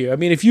fantasy to you. I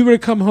mean, if you were to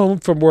come home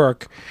from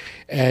work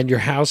and your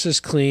house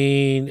is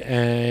clean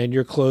and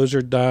your clothes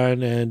are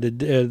done and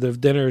the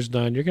dinner is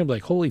done, you're going to be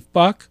like, holy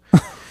fuck.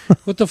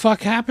 What the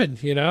fuck happened?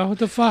 What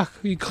the fuck?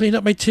 You cleaned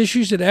up my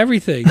tissues and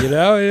everything, and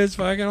it's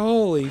fucking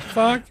holy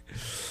fuck.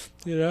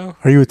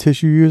 Are you a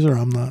tissue user?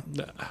 I'm not.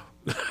 No.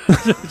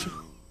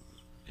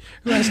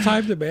 Who has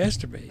time to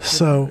masturbate?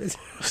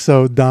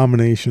 So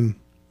domination.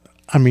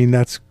 I mean,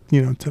 that's,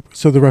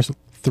 so the rest of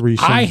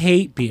threesome. I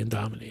hate being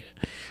dominated.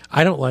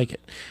 I don't like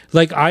it.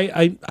 Like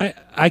I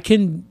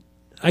can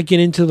get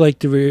into like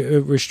the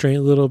restraint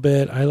a little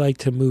bit. I like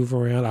to move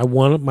around. I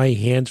want my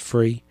hands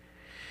free.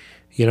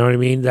 You know what I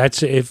mean?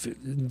 That's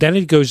then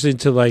it goes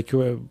into like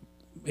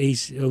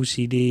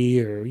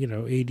OCD or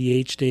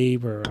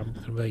ADHD where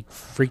I'm like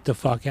freak the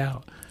fuck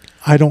out.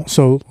 I don't.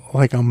 So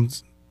like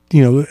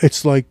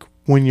it's like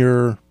when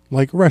you're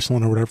like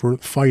wrestling or whatever,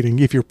 fighting.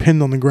 If you're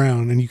pinned on the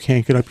ground and you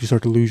can't get up, you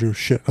start to lose your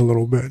shit a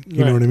little bit.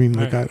 You know what I mean?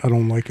 Like I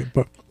don't like it,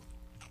 but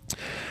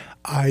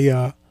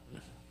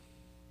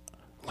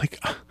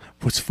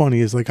what's funny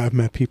is like I've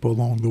met people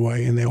along the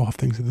way and they all have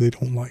things that they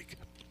don't like.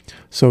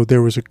 So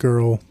there was a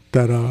girl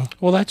that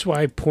well, that's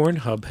why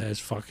Pornhub has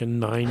fucking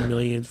 9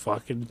 million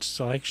fucking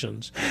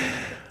selections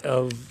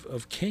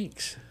of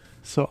kinks.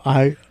 So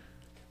I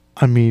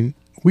mean,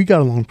 we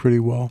got along pretty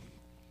well.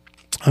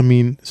 I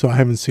mean, so I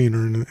haven't seen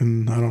her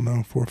in I don't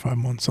know 4 or 5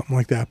 months, something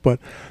like that. But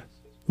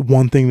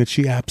one thing that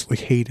she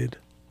absolutely hated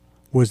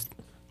was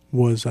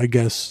I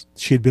guess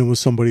she had been with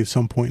somebody at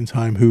some point in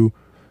time who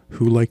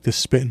liked to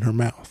spit in her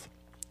mouth.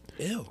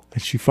 Ew.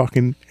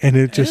 And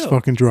it just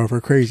fucking drove her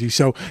crazy.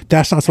 So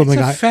that's not something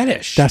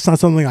fetish. That's not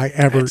something I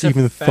ever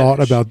even thought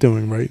about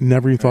doing, right?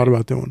 Never even thought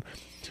about doing.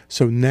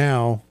 So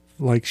now,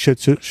 like shit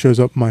shows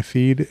up in my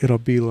feed. It'll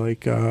be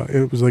like,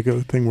 it was like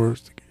a thing where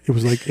it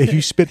was like, if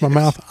you spit in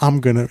my mouth,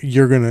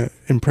 you're gonna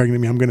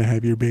impregnate me. I'm gonna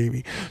have your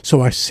baby.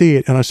 So I see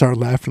it and I start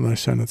laughing and I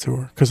send it to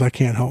her because I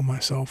can't help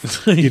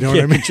myself. You know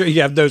what I mean?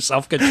 You have no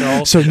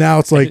self-control. So now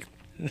it's like,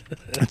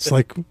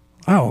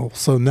 oh,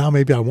 so now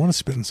maybe I want to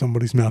spit in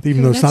somebody's mouth,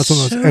 even though it's not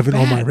something that's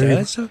evident on my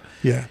radar.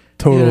 Yeah,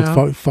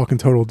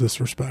 total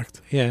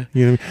disrespect. Yeah,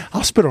 you know what I mean?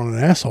 I'll spit on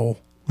an asshole.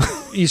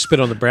 You spit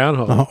on the brown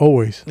hole.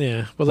 Always.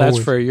 Yeah, well, that's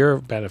always. For your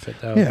benefit,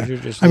 though. Yeah,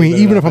 I mean,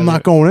 even if I'm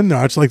not going in there,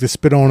 I just like to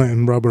spit on it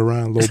and rub it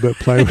around a little bit,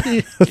 play with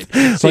it.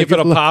 See if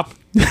it'll pop.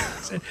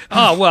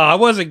 Oh well, I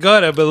wasn't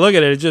gonna, but look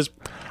at it. It just.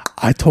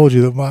 I told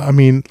you that. I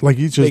mean, like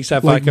you just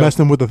like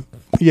messing with the.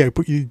 Yeah,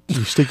 you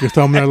stick your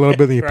thumb there a little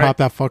bit, and you pop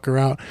that fucker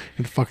out,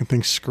 and the fucking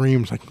thing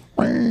screams like.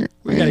 We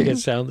gotta get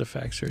sound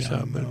effects or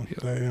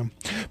something.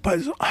 But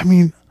I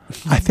mean,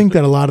 I think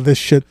that a lot of this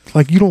shit,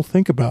 like you don't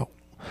think about.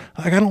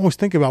 Like I don't always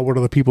think about what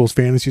other people's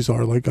fantasies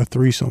are, like a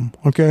threesome.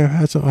 Okay, I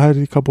had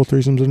a couple of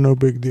threesomes, and no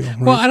big deal. Right?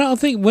 Well, I don't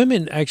think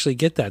women actually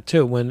get that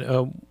too. When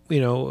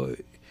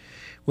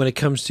when it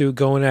comes to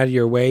going out of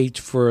your way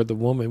for the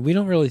woman, we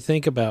don't really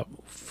think about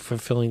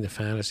fulfilling the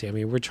fantasy. I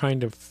mean, we're trying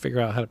to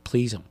figure out how to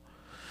please them.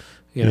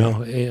 You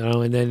know,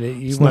 and then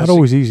it's not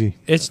always easy.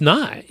 It's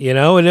not, and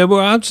then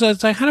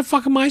it's like, how the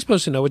fuck am I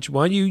supposed to know what you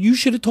want? You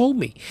should have told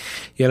me,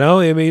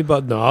 I mean,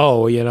 but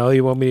no,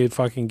 you want me to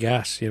fucking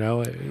guess,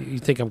 you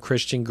think I'm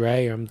Christian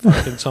Grey or I'm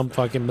fucking some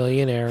fucking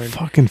millionaire. And,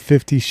 fucking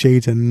 50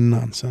 Shades of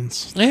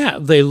nonsense. Yeah,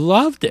 they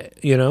loved it,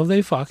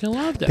 they fucking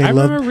loved it. I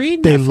remember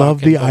reading They that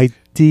love the book.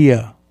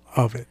 idea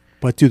of it,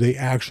 but do they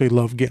actually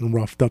love getting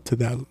roughed up to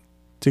that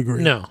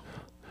degree? No.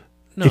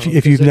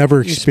 If you've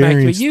never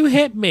experienced, you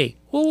hit me.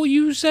 Well,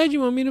 you said you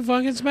want me to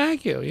fucking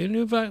smack you. You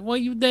knew,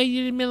 you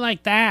didn't mean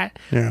like that.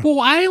 Yeah. Well,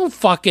 I don't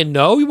fucking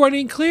know. You weren't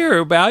even clear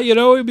about,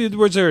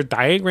 was there a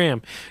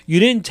diagram? You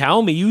didn't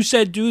tell me. You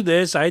said do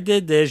this. I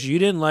did this. You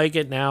didn't like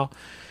it. Now,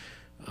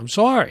 I'm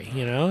sorry.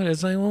 And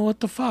it's like, well,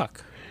 what the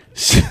fuck?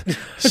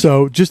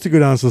 So just to go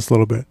down this list a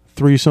little bit: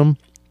 threesome,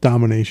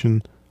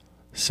 domination,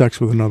 sex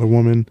with another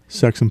woman,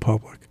 sex in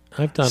public.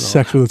 I've done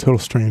sex with a total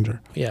stranger.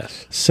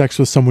 Yes. Sex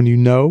with someone you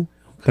know.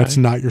 Okay. That's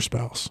not your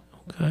spouse.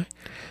 Okay.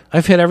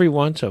 I've hit every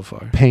one so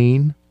far.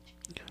 Pain,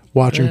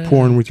 watching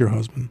porn with your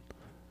husband.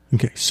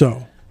 Okay,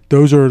 so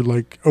those are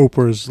like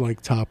Oprah's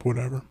like top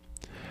whatever.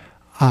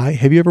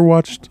 Have you ever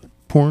watched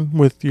porn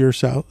with your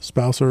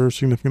spouse or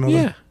significant other?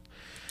 Yeah.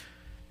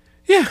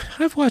 Yeah,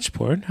 I've watched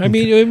porn. I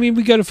mean,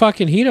 we go to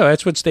fucking Hito.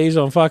 That's what stays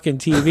on fucking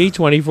TV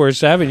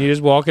 24/7. You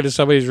just walk into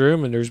somebody's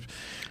room and there's,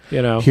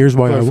 Here's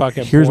why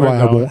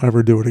I won't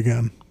ever do it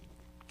again.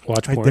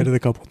 Watch porn. I did it a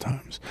couple of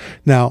times.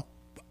 Now,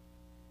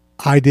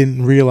 I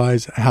didn't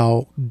realize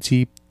how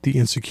deep the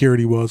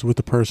insecurity was with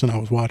the person I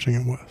was watching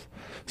it with.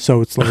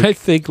 So it's like I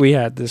think we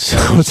had this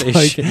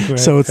conversation.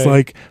 It's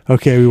like,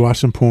 okay, we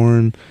watched some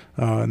porn.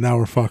 Now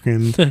we're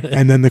fucking,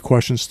 and then the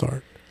questions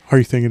start. Are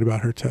you thinking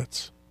about her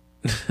tits?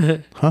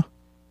 Huh?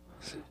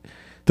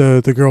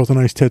 The girl with the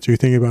nice tits. Are you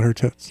thinking about her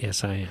tits?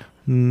 Yes, I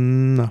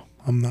am. No,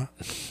 I'm not.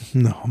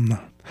 No, I'm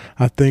not.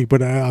 I think,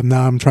 but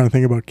now I'm trying to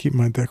think about keeping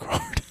my dick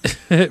hard.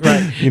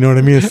 Right. You know what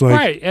I mean? It's like,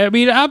 right. I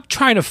mean, I'm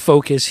trying to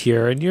focus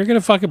here, and you're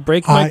gonna fucking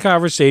break my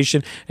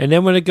conversation, and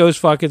then when it goes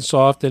fucking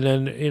soft, and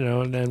then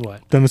and then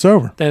what? Then it's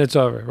over. Then it's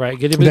over, right?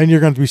 Then you're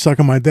going to be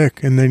sucking my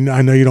dick, and then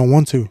I know you don't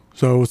want to.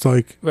 So it's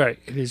like, right.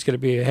 It's going to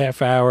be a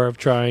half hour of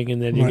trying,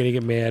 and then you're going to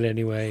get mad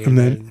anyway. And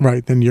then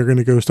then you're going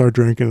to go start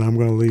drinking, and I'm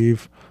going to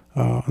leave,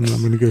 and I'm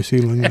going to go see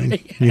Ling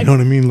Ling. You know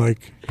what I mean?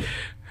 Like.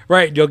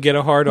 Right, you'll get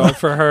a hard on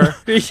for her.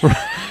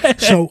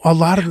 So a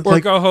lot of or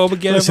go home and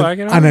get a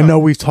fucking hard and I know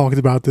we've talked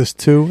about this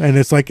too, and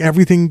it's like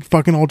everything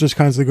fucking all just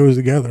kind of goes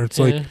together. It's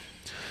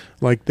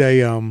like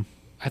they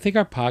I think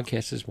our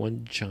podcast is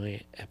one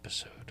giant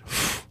episode.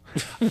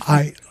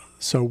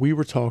 So we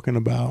were talking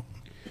about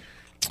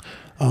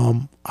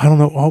I don't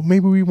know,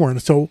 maybe we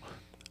weren't. So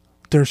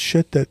there's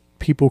shit that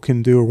people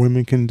can do or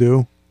women can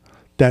do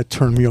that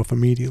turn me off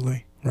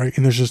immediately, right?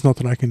 And there's just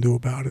nothing I can do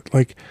about it.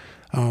 Like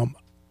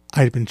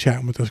I had been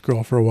chatting with this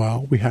girl for a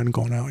while. We hadn't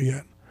gone out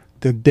yet.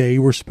 The day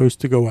we're supposed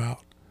to go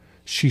out,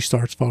 she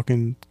starts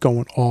fucking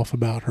going off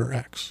about her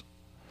ex.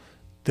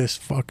 This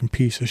fucking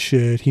piece of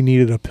shit. He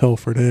needed a pill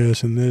for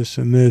this and this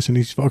and this. And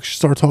she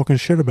starts talking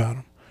shit about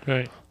him.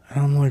 Right.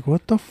 And I'm like,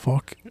 what the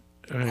fuck?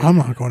 Right. I'm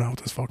not going out with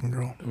this fucking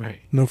girl. Right.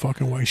 No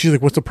fucking way. She's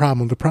like, what's the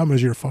problem? The problem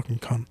is you're a fucking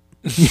cunt.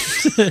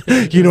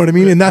 You know what I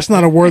mean? And that's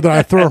not a word that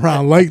I throw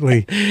around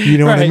lightly. You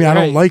know what I mean? I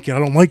don't like it. I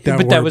don't like that word.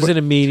 But that was an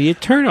immediate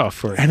turnoff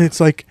for her. And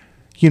it's like,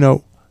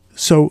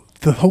 so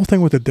the whole thing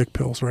with the dick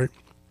pills, right?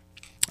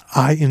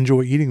 I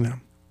enjoy eating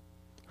them,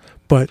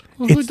 but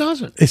who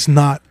doesn't? It's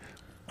not.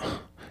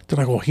 They're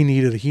like, well, he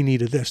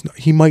needed this. No,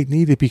 he might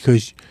need it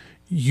because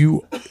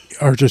you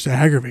are just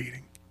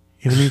aggravating.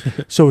 You know what I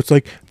mean? So it's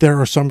like there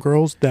are some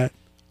girls that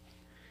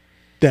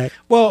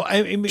well,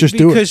 I mean, just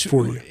do it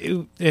for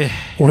you.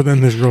 Or then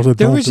there's girls that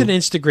there don't. Was an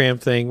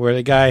Instagram thing where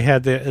the guy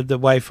had the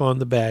wife on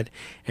the bed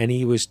and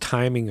he was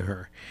timing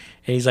her,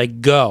 and he's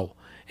like, go.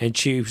 And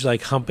she was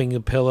like humping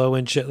the pillow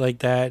and shit like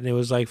that. And it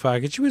was like,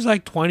 fuck it. She was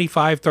like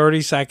 25,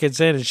 30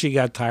 seconds in and she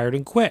got tired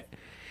and quit.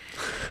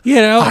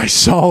 I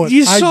saw it.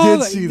 I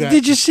did see that.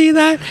 Did you see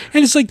that?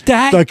 And it's like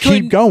that. Like,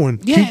 keep going.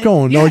 Yeah, keep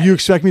going. Yeah. No, you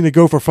expect me to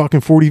go for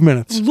fucking 40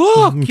 minutes.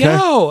 Look,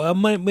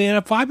 man,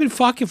 if I've been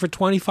fucking for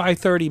 25,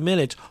 30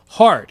 minutes,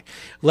 hard.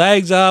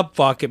 Legs up,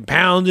 fucking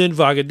pounding,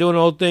 fucking doing the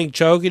whole thing,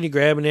 choking, you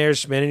grabbing air,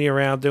 spinning you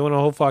around, doing the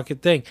whole fucking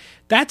thing.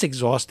 That's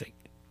exhausting.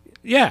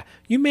 Yeah,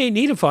 you may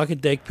need a fucking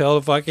dick pill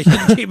to fucking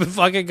keep it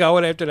fucking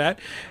going after that.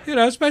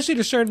 Especially at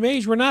a certain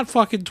age. We're not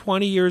fucking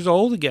 20 years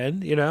old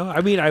again,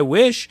 I mean, I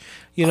wish,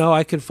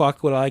 I could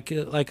fuck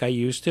like I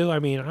used to. I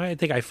mean, I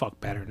think I fuck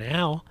better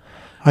now.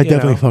 I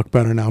definitely fuck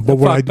better now. But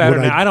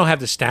I don't have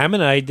the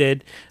stamina I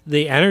did,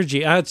 the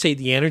energy. I would say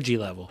the energy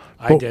level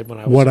I did when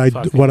I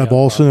was what I've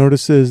also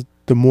noticed is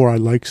the more I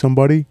like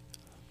somebody,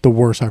 the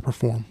worse I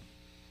perform.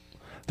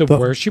 The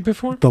worse you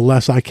perform? The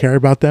less I care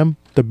about them,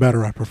 the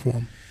better I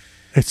perform.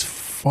 It's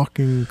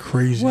fucking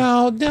crazy.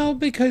 Well, no,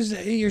 because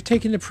you're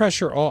taking the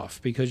pressure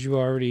off because you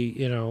already,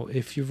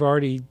 if you've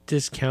already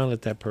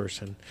discounted that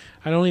person.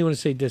 I don't even want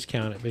to say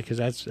discount it because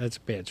that's a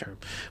bad term.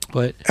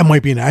 But it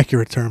might be an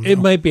accurate term. It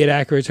might be an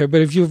accurate term,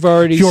 but if you've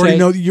already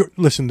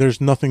listen,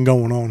 there's nothing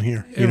going on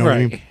here. You know what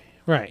I mean?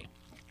 Right.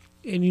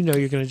 And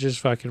you're going to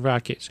just fucking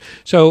rock it.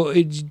 So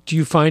do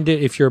you find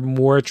it if you're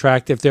more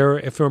attractive,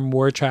 if they're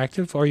more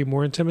attractive, are you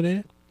more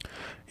intimidated?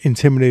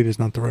 Intimidated is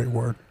not the right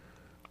word.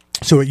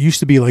 So it used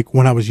to be like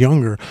when I was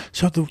younger.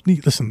 So the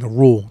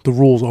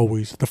rule's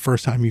always the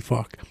first time you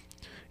fuck.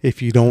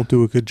 If you don't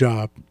do a good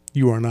job,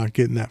 you are not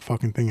getting that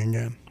fucking thing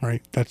again,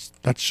 right? That's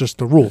just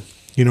the rule.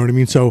 You know what I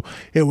mean? So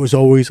it was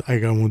always, I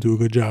want to do a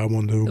good job. I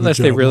want to do a good job. Unless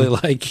they really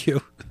like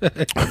you.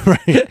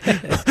 Right.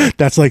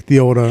 That's like the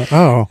old,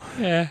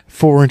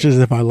 4 inches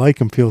if I like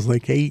them feels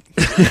like 8.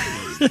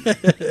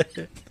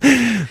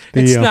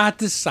 It's not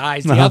the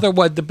size. The other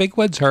one, the big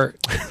ones hurt.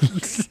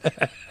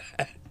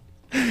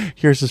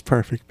 Yours is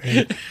perfect,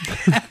 babe.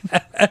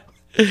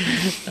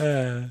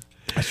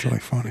 That's really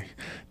funny.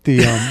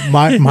 The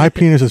my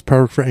penis is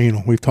perfect for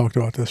anal. We've talked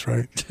about this,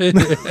 right?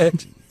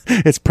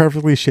 It's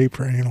perfectly shaped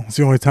for anal. It's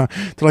the only time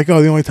they're like,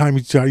 oh, the only time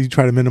you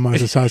try to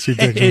minimize the size of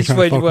your dick It's is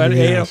when you when want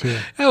you're anal. trying to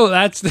fuck Oh,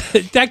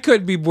 that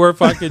couldn't be more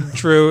fucking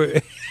true.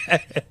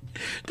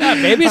 Nah,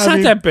 maybe it's I not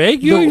mean, that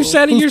big. You no,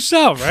 said it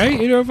yourself, right?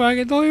 You know,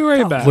 fucking don't you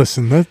worry about it.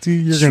 Listen, you're Just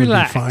going to be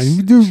relax. fine.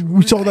 Dude,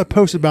 we saw that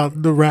post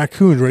about the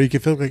raccoons, right? You can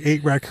fit like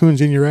 8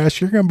 raccoons in your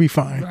ass. You're going to be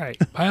fine. Right.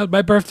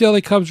 My birthday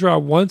only comes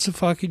around once a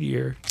fucking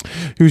year.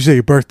 You say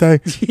your birthday?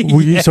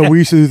 Yeah. So we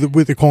used to do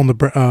what they call them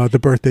the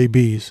birthday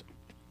bees.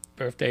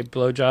 Birthday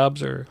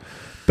blowjobs or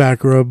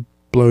Back rub,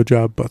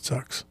 blowjob, butt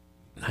sucks.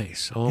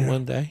 nice all in Yeah.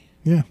 one day.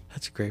 Yeah.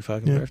 That's a great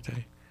fucking Yeah.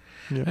 birthday.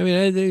 Yeah. I mean,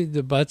 I do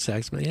the butt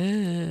sex, but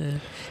yeah,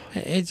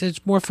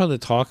 it's more fun to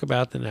talk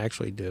about than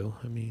actually do.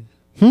 I mean,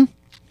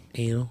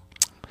 anal.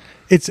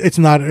 It's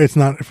not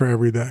for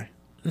every day.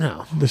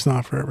 No. It's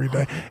not for every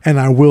day. And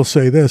I will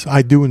say this,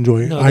 I do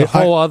enjoy it. No, the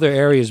whole other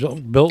area is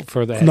built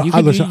for that. No, You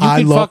can, listen, you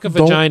can fuck a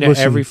don't- vagina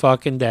listen. every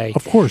fucking day.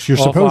 Of course, you're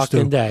all supposed to.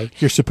 fucking day.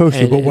 You're supposed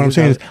to. And- But what I'm and,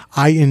 saying is,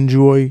 I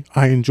enjoy,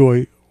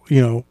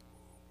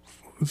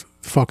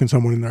 fucking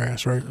someone in their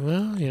ass, right?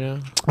 Well, you know.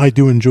 I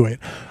do enjoy it.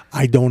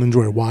 I don't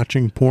enjoy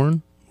watching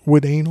porn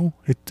with anal.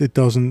 It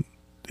doesn't.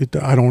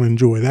 I don't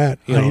enjoy that.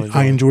 You don't enjoy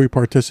I it. enjoy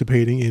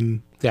participating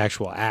in. The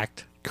actual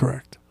act,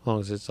 Correct. as long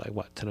as it's like,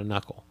 what, to the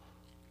knuckle.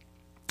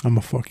 I'm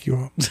gonna fuck you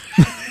up.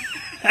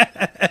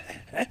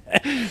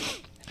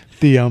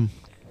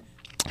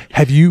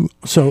 Have you?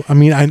 So I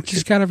mean,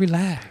 Just got to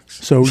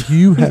relax. So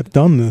you have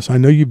done this. I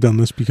know you've done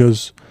this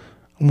because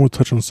I'm going to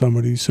touch on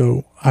somebody.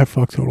 So I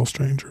fuck total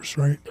strangers,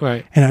 right?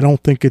 Right. And I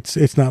don't think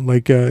it's not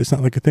like a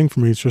thing for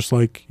me. It's just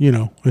like,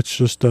 it's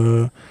just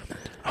it's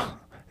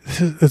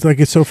like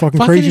it's so fucking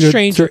Fucking crazy. a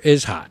stranger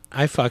is hot.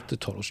 I fucked a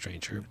total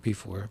stranger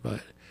before,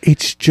 but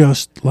It's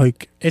just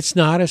like, it's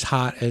not as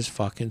hot as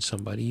fucking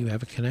somebody you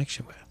have a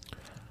connection with.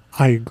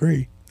 I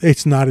agree.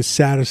 It's not as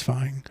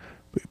satisfying,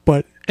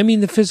 but I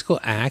mean, the physical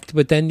act,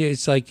 but then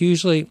it's like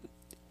usually,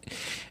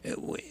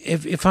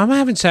 if I'm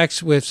having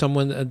sex with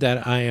someone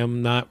that I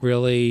am not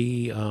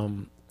really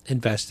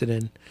invested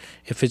in,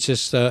 if it's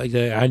just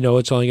I know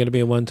it's only going to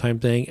be a one-time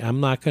thing, I'm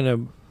not going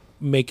to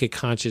make a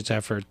conscious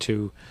effort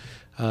to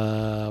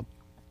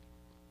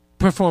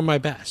perform my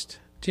best.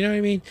 Do you know what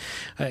I mean?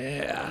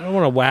 I don't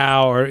want to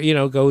wow or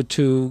go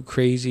too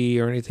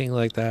crazy or anything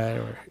like that.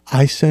 Or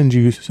I send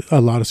you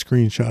a lot of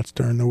screenshots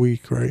during the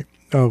week, right,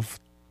 of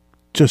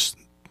just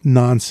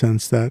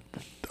nonsense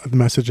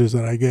messages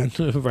that I get.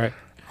 right.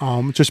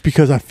 Just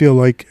because I feel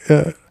like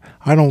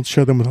I don't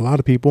share them with a lot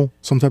of people.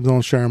 Sometimes I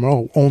don't share them at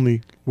all,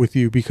 only with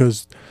you,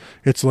 because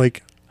it's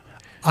like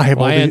I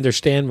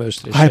understand most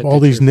of this. I have all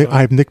these.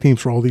 I have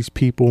nicknames for all these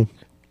people,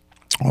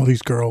 all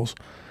these girls,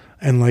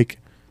 and like,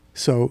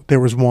 so there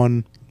was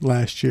one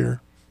last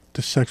year.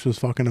 The sex was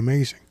fucking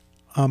amazing,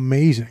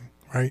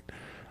 right?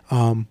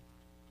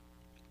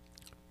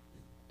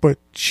 But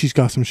she's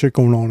got some shit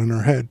going on in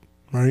her head,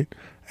 right?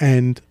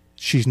 And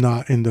she's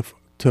not into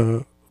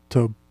to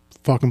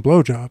fucking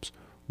blowjobs,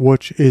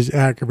 which is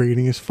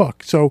aggravating as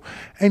fuck. So,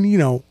 and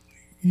you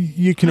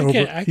can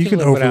I can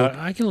live without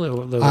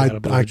a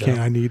blowjob. I can't.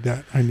 I need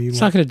that. I need.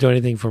 It's one. not going to do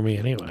anything for me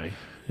anyway.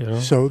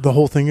 So the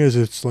whole thing is,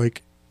 it's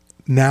like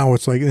now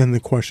it's like, then the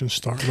questions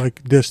start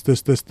like this,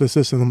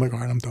 and I'm like, all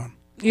right, I'm done.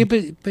 Yeah,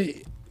 but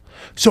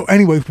So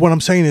anyway, what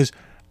I'm saying is,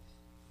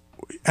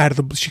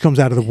 she comes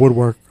out of the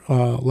woodwork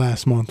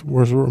last month.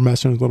 We're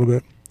messing a little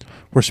bit.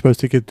 We're supposed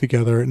to get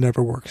together. It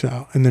never works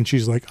out. And then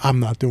she's like, I'm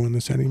not doing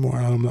this anymore.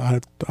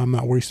 I'm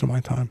not wasting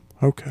my time.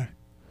 Okay.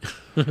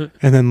 And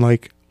then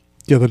like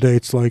the other day,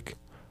 it's like,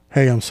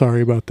 hey, I'm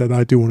sorry about that.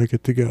 I do want to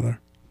get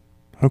together.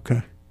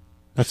 Okay.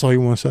 That's all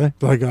you want to say?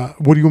 Like,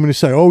 what do you want me to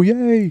say? Oh,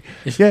 yay,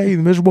 the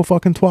miserable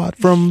fucking twat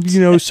from,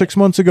 6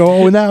 months ago.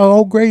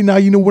 Oh, great. Now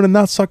you want to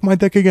not suck my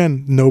dick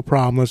again. No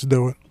problem. Let's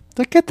do it.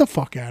 Like, get the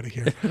fuck out of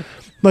here.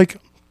 Like,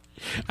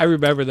 I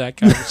remember that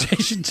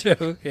conversation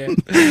too. Yeah.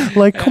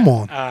 like, come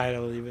on. I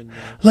don't even know.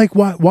 Like,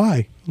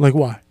 why? Like,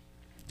 why?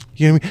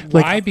 You know what I mean?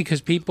 Like, Why?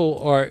 Because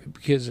people are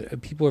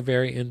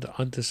very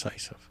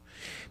undecisive.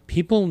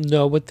 People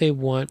know what they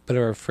want, but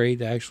are afraid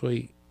to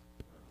actually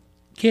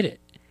get it.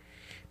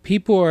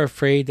 People are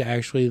afraid to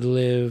actually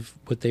live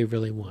what they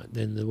really want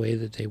and the way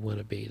that they want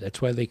to be.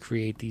 That's why they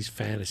create these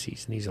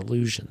fantasies and these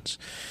illusions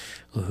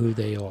of who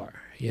they are,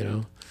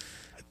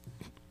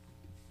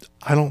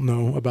 I don't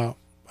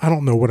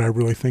know what I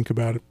really think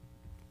about it,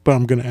 but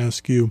I'm going to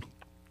ask you,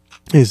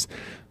 is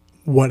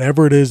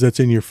whatever it is that's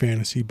in your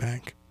fantasy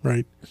bank,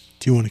 right?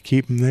 Do you want to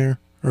keep them there,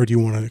 or do you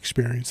want to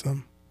experience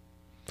them?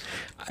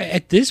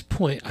 At this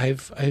point,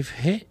 I've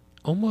hit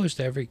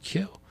almost every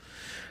kill.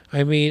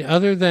 I mean,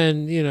 other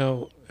than,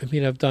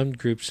 I've done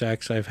group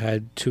sex. I've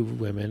had 2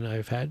 women.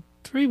 I've had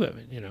 3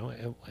 women,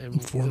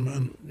 and 4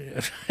 men.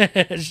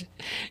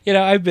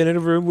 I've been in a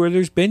room where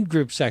there's been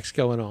group sex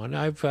going on.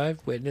 I've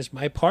witnessed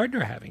my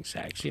partner having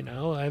sex,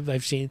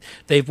 I've seen,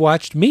 they've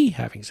watched me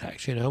having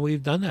sex,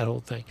 we've done that whole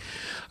thing.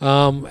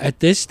 At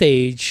this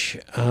stage,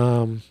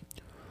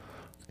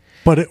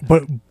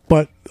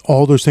 But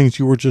all those things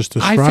you were just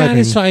describing. I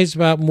fantasize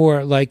about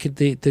more like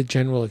the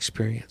general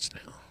experience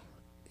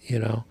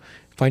now,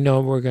 If if I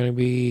know we're going to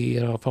be,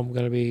 if I'm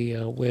going to be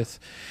with,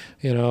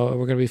 we're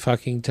going to be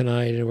fucking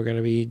tonight and we're going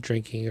to be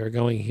drinking or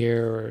going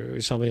here or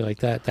something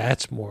like that,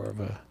 that's more of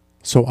a...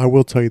 So I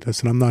will tell you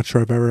this, and I'm not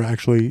sure I've ever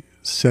actually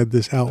said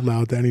this out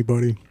loud to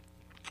anybody.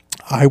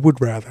 I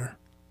would rather,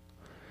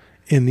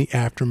 in the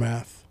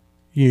aftermath,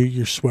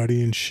 you're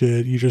sweaty and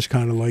shit. You just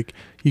kind of like,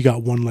 you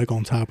got one leg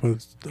on top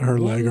of her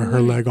leg or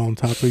her leg on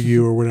top of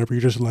you or whatever.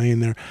 You're just laying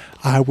there.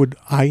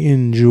 I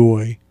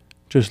enjoy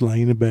just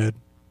laying in bed,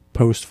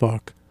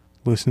 post-fuck,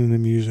 listening to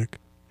music,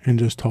 and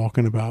just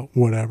talking about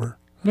whatever.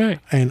 Right.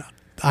 And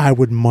I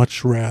would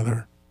much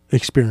rather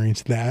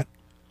experience that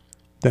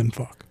than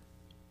fuck.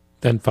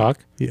 Than fuck?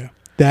 Yeah.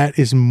 That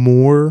is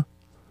more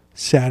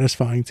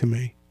satisfying to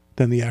me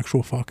than the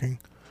actual fucking.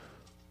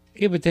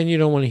 Yeah, but then you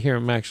don't want to hear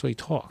him actually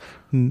talk.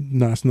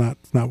 No, it's not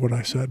what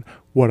I said.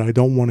 What I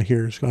don't want to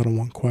hear is I don't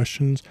want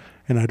questions,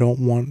 and I don't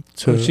want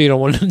to. So you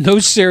don't want no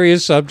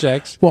serious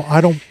subjects. Well,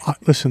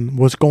 listen.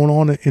 What's going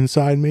on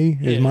inside me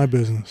is my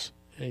business.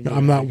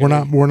 I'm not.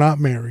 We're not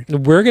married.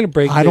 We're gonna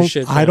break this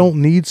shit down. I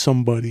don't need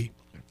somebody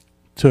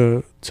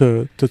to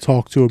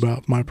talk to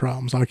about my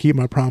problems. I keep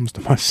my problems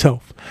to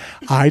myself.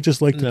 I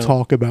just like to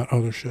talk about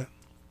other shit,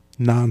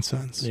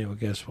 nonsense. Yeah, well,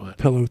 guess what?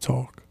 Pillow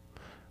talk.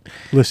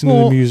 Listen to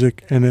the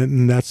music,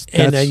 and that's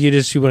then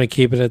you want to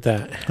keep it at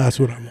that. That's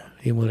what I want.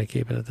 You want to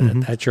keep it at that. Mm-hmm.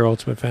 That's your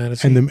ultimate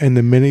fantasy. And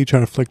the minute you try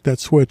to flick that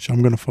switch,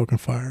 I'm gonna fucking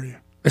fire you.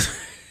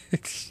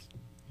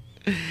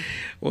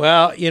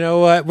 Well, you know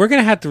what? We're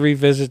gonna have to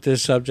revisit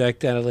this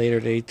subject at a later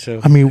date. So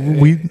I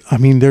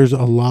mean, there's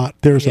a lot.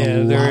 There's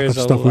a lot of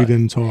stuff we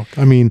didn't talk.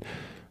 I mean,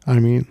 I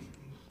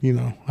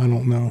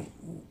don't know.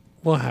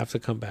 We'll have to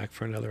come back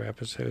for another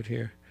episode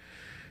here.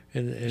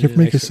 You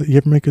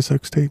ever make a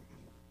sex tape?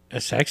 A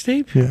sex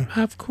tape? Yeah.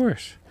 Of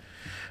course.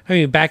 I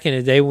mean, back in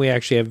the day when we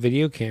actually had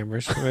video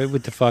cameras, right,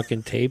 with the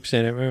fucking tapes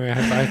in it.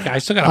 Remember, I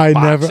still got a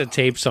box of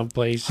tape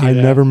someplace. I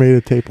never made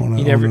a tape on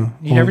it.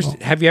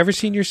 Have you ever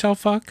seen yourself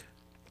fuck?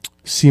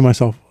 See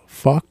myself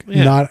fuck?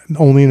 Yeah. Not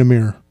only in a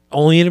mirror.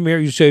 Only in a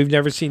mirror? So you've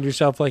never seen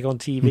yourself like on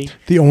TV?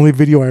 The only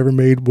video I ever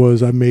made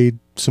was I made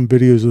some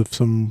videos of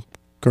some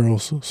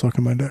girls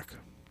sucking my dick.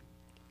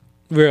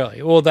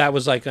 Really? Well, that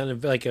was like a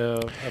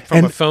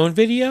phone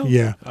video.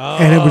 Yeah, oh,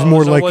 and it was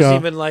more so like it wasn't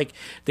even like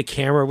the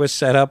camera was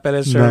set up at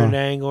a certain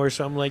angle or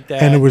something like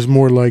that. And it was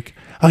more like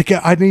I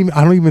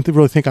don't even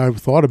really think I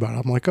thought about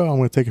it. I'm like, oh, I'm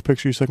going to take a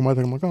picture. You sucking my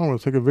dick. I'm like, oh, I'm going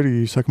to take a video.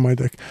 You sucking my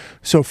dick.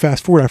 So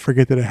fast forward, I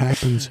forget that it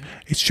happens.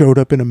 It showed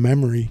up in a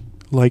memory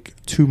like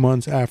 2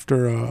 months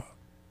after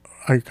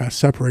I got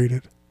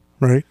separated.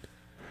 Right.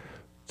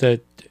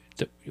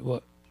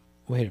 What?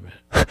 Wait a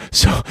minute.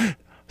 So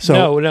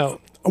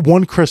no.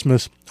 One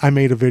Christmas, I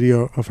made a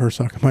video of her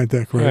sucking my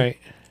dick, right? Right.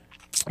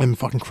 And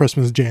fucking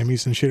Christmas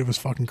jammies and shit. It was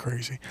fucking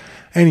crazy.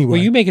 Anyway.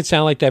 Well, you make it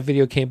sound like that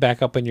video came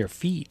back up in your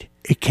feed.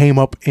 It came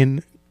up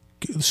in...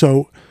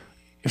 So,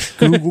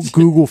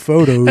 Google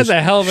Photos That's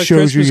a hell of a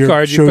shows Christmas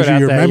card you put out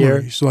your that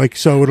memories. Like,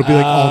 so it'll be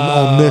like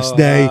on this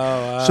day.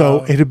 Oh.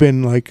 So, it had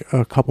been like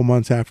a couple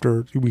months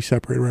after we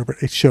separated, whatever.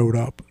 It showed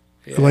up,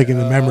 like in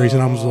the memories.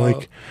 And I'm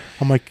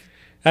like...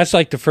 That's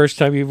like the first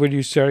time when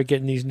you started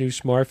getting these new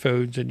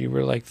smartphones and you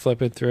were like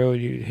flipping through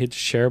and you hit the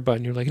share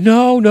button. You're like,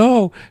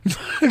 no,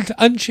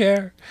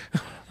 unshare.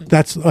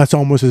 That's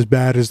almost as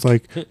bad as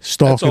like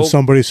stalking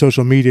somebody's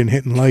social media and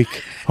hitting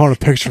like on a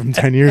picture from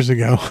 10 years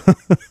ago.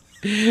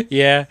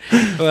 Yeah.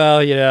 Well,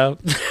 I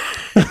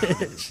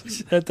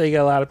think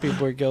a lot of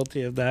people are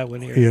guilty of that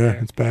one here.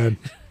 Yeah, it's bad.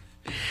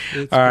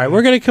 All right,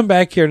 we're going to come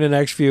back here in the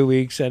next few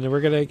weeks, and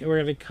we're gonna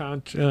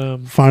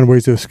find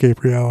ways to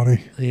escape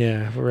reality.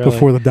 Yeah, really.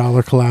 Before the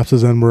dollar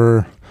collapses and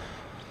we're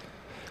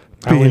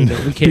being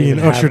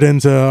ushered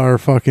into our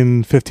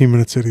fucking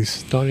 15-minute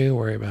cities. Don't even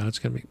worry about it. It's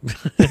gonna be.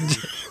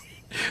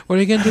 What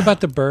are you gonna do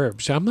about the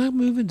burbs? I'm not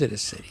moving to the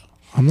city.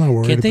 I'm not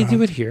worried. Can't they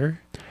do it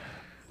here?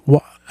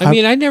 Well, I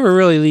mean, I never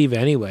really leave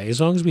anyway,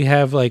 as long as we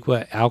have like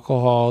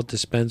alcohol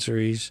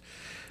dispensaries.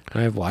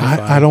 I have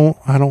Wi-Fi. I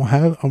don't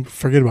have.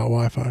 Forget about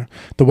Wi-Fi.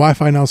 The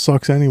Wi-Fi now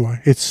sucks anyway.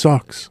 It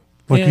sucks.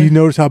 Like, you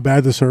notice how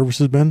bad the service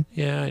has been?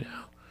 Yeah, I know.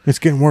 It's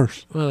getting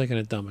worse. Well, they're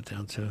going to dumb it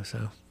down too.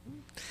 So,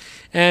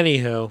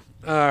 anywho,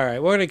 all right,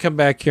 we're going to come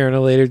back here on a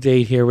later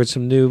date here with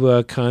some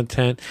new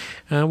content.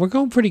 We're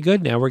going pretty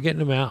good now. We're getting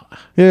them out.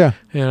 Yeah.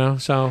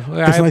 So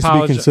it's nice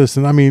to be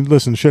consistent. I mean,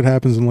 listen, shit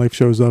happens and life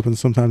shows up, and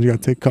sometimes you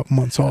got to take a couple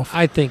months off.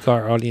 I think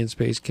our audience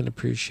base can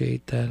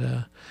appreciate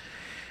that.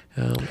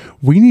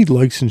 We need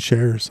likes and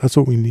shares. That's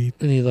what we need.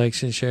 We need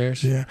likes and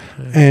shares. Yeah,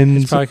 and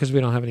it's probably because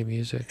we don't have any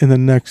music. In the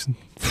next,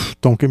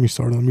 don't get me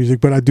started on music,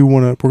 but I do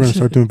want to. We're going to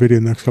start doing video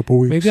in the next couple of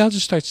weeks. Maybe I'll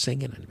just start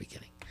singing in the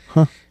beginning.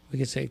 Huh? We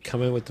can say,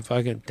 come in with the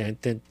fucking dun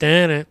dun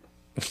dun.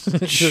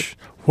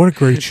 What a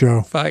great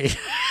show!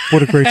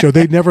 What a great show!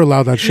 They never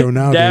allow that show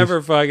nowadays.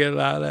 Never fucking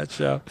allow that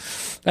show.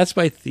 That's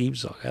my theme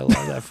song. I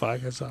love that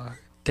fucking song.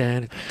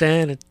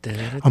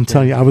 I'm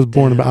telling you, I was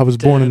born in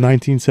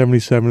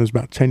 1977. It was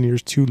about 10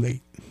 years too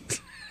late.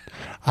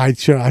 I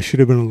should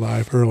have been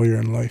alive earlier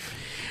in life.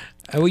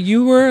 Well,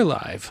 you were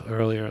alive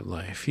earlier in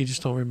life. You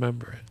just don't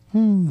remember it.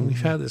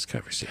 We've had this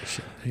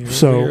conversation.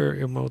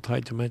 You're a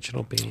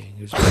multi-dimensional being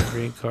who's been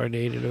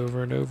reincarnated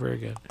over and over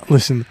again.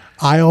 Listen,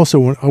 we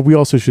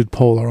also should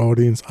poll our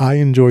audience. I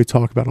enjoy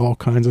talking about all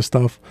kinds of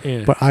stuff,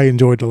 but I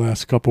enjoyed the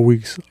last couple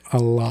weeks a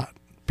lot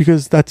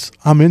because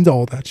I'm into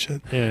all that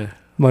shit. Yeah.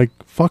 Like,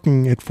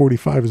 fucking at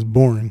 45 is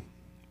boring.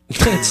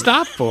 It's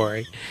not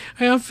boring.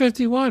 I'm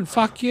 51.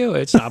 Fuck you.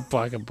 It's not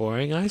fucking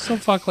boring. I still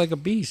fuck like a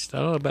beast. I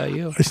don't know about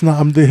you. It's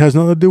not. It has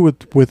nothing to do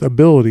with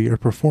ability or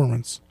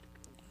performance.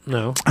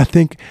 No. I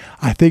think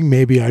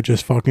maybe I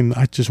just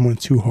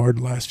went too hard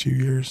the last few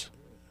years.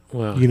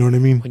 Well, you know what I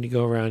mean? When you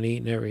go around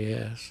eating every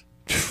ass.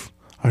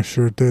 I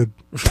sure did.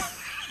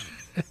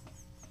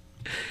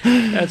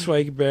 That's why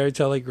you can barely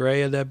tell like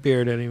Gray had that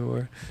beard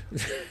anymore.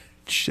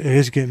 It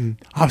is getting.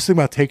 I was thinking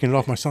about taking it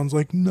off. My son's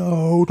like,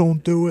 "No,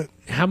 don't do it."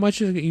 How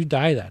much is it? You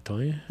dye that,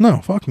 don't you?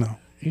 No, fuck no. Are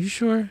you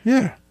sure?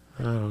 Yeah.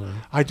 I don't know.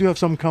 I do have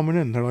some coming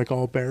in. They're like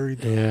all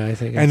buried. Yeah, I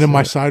think. And then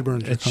my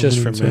sideburns. It's just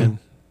for men.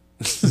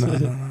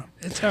 No.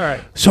 It's all right.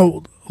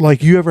 So,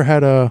 like, you ever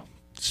had a?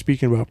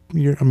 Speaking about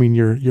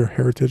your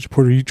heritage,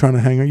 Porter. You trying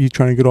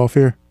to get off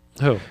here?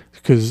 Who?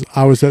 Because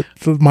I was at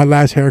my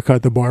last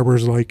haircut. The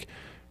barber's like,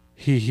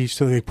 he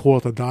so they pull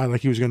out the dye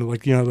like he was gonna,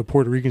 like, the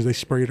Puerto Ricans, they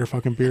spray their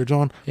fucking beards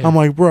on. Yeah. I'm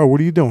like, bro, what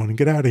are you doing?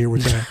 Get out of here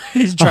with that.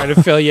 He's trying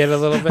to fill you in a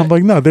little bit. I'm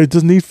like, no, they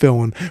doesn't need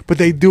filling, but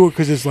they do it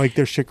because it's like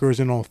their shit grows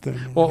in all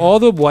thin. Well, all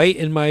the white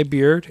in my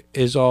beard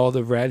is all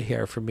the red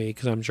hair for me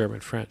because I'm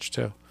German French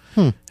too.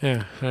 Yeah,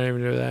 I didn't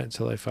even know that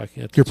until I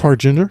fucking. You're part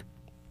ginger.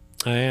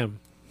 I am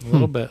a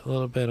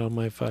little bit on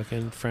my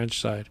fucking French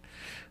side.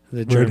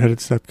 The Red-headed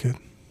stepkid.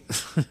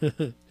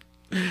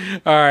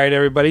 All right,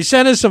 everybody.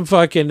 Send us some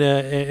fucking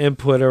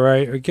input, all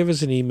right? Or give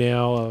us an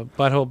email,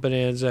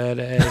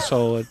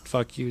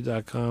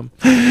 buttholebonanza@asshole@fuckyou.com.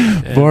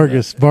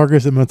 Vargas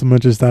at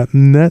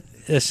mentalmidgets.net.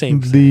 The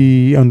same thing.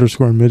 The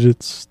underscore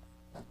midgets.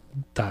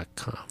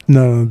 .com.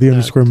 No, the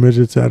underscore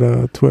midgets at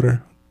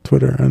Twitter.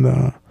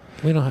 And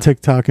we don't have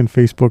TikTok and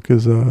Facebook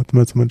is the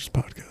Mental Midgets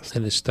Podcast.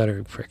 And the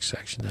stuttering prick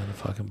section down the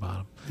fucking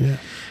bottom. Yeah.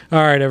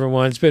 All right,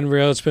 everyone. It's been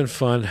real. It's been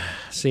fun.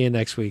 See you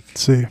next week.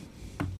 See you.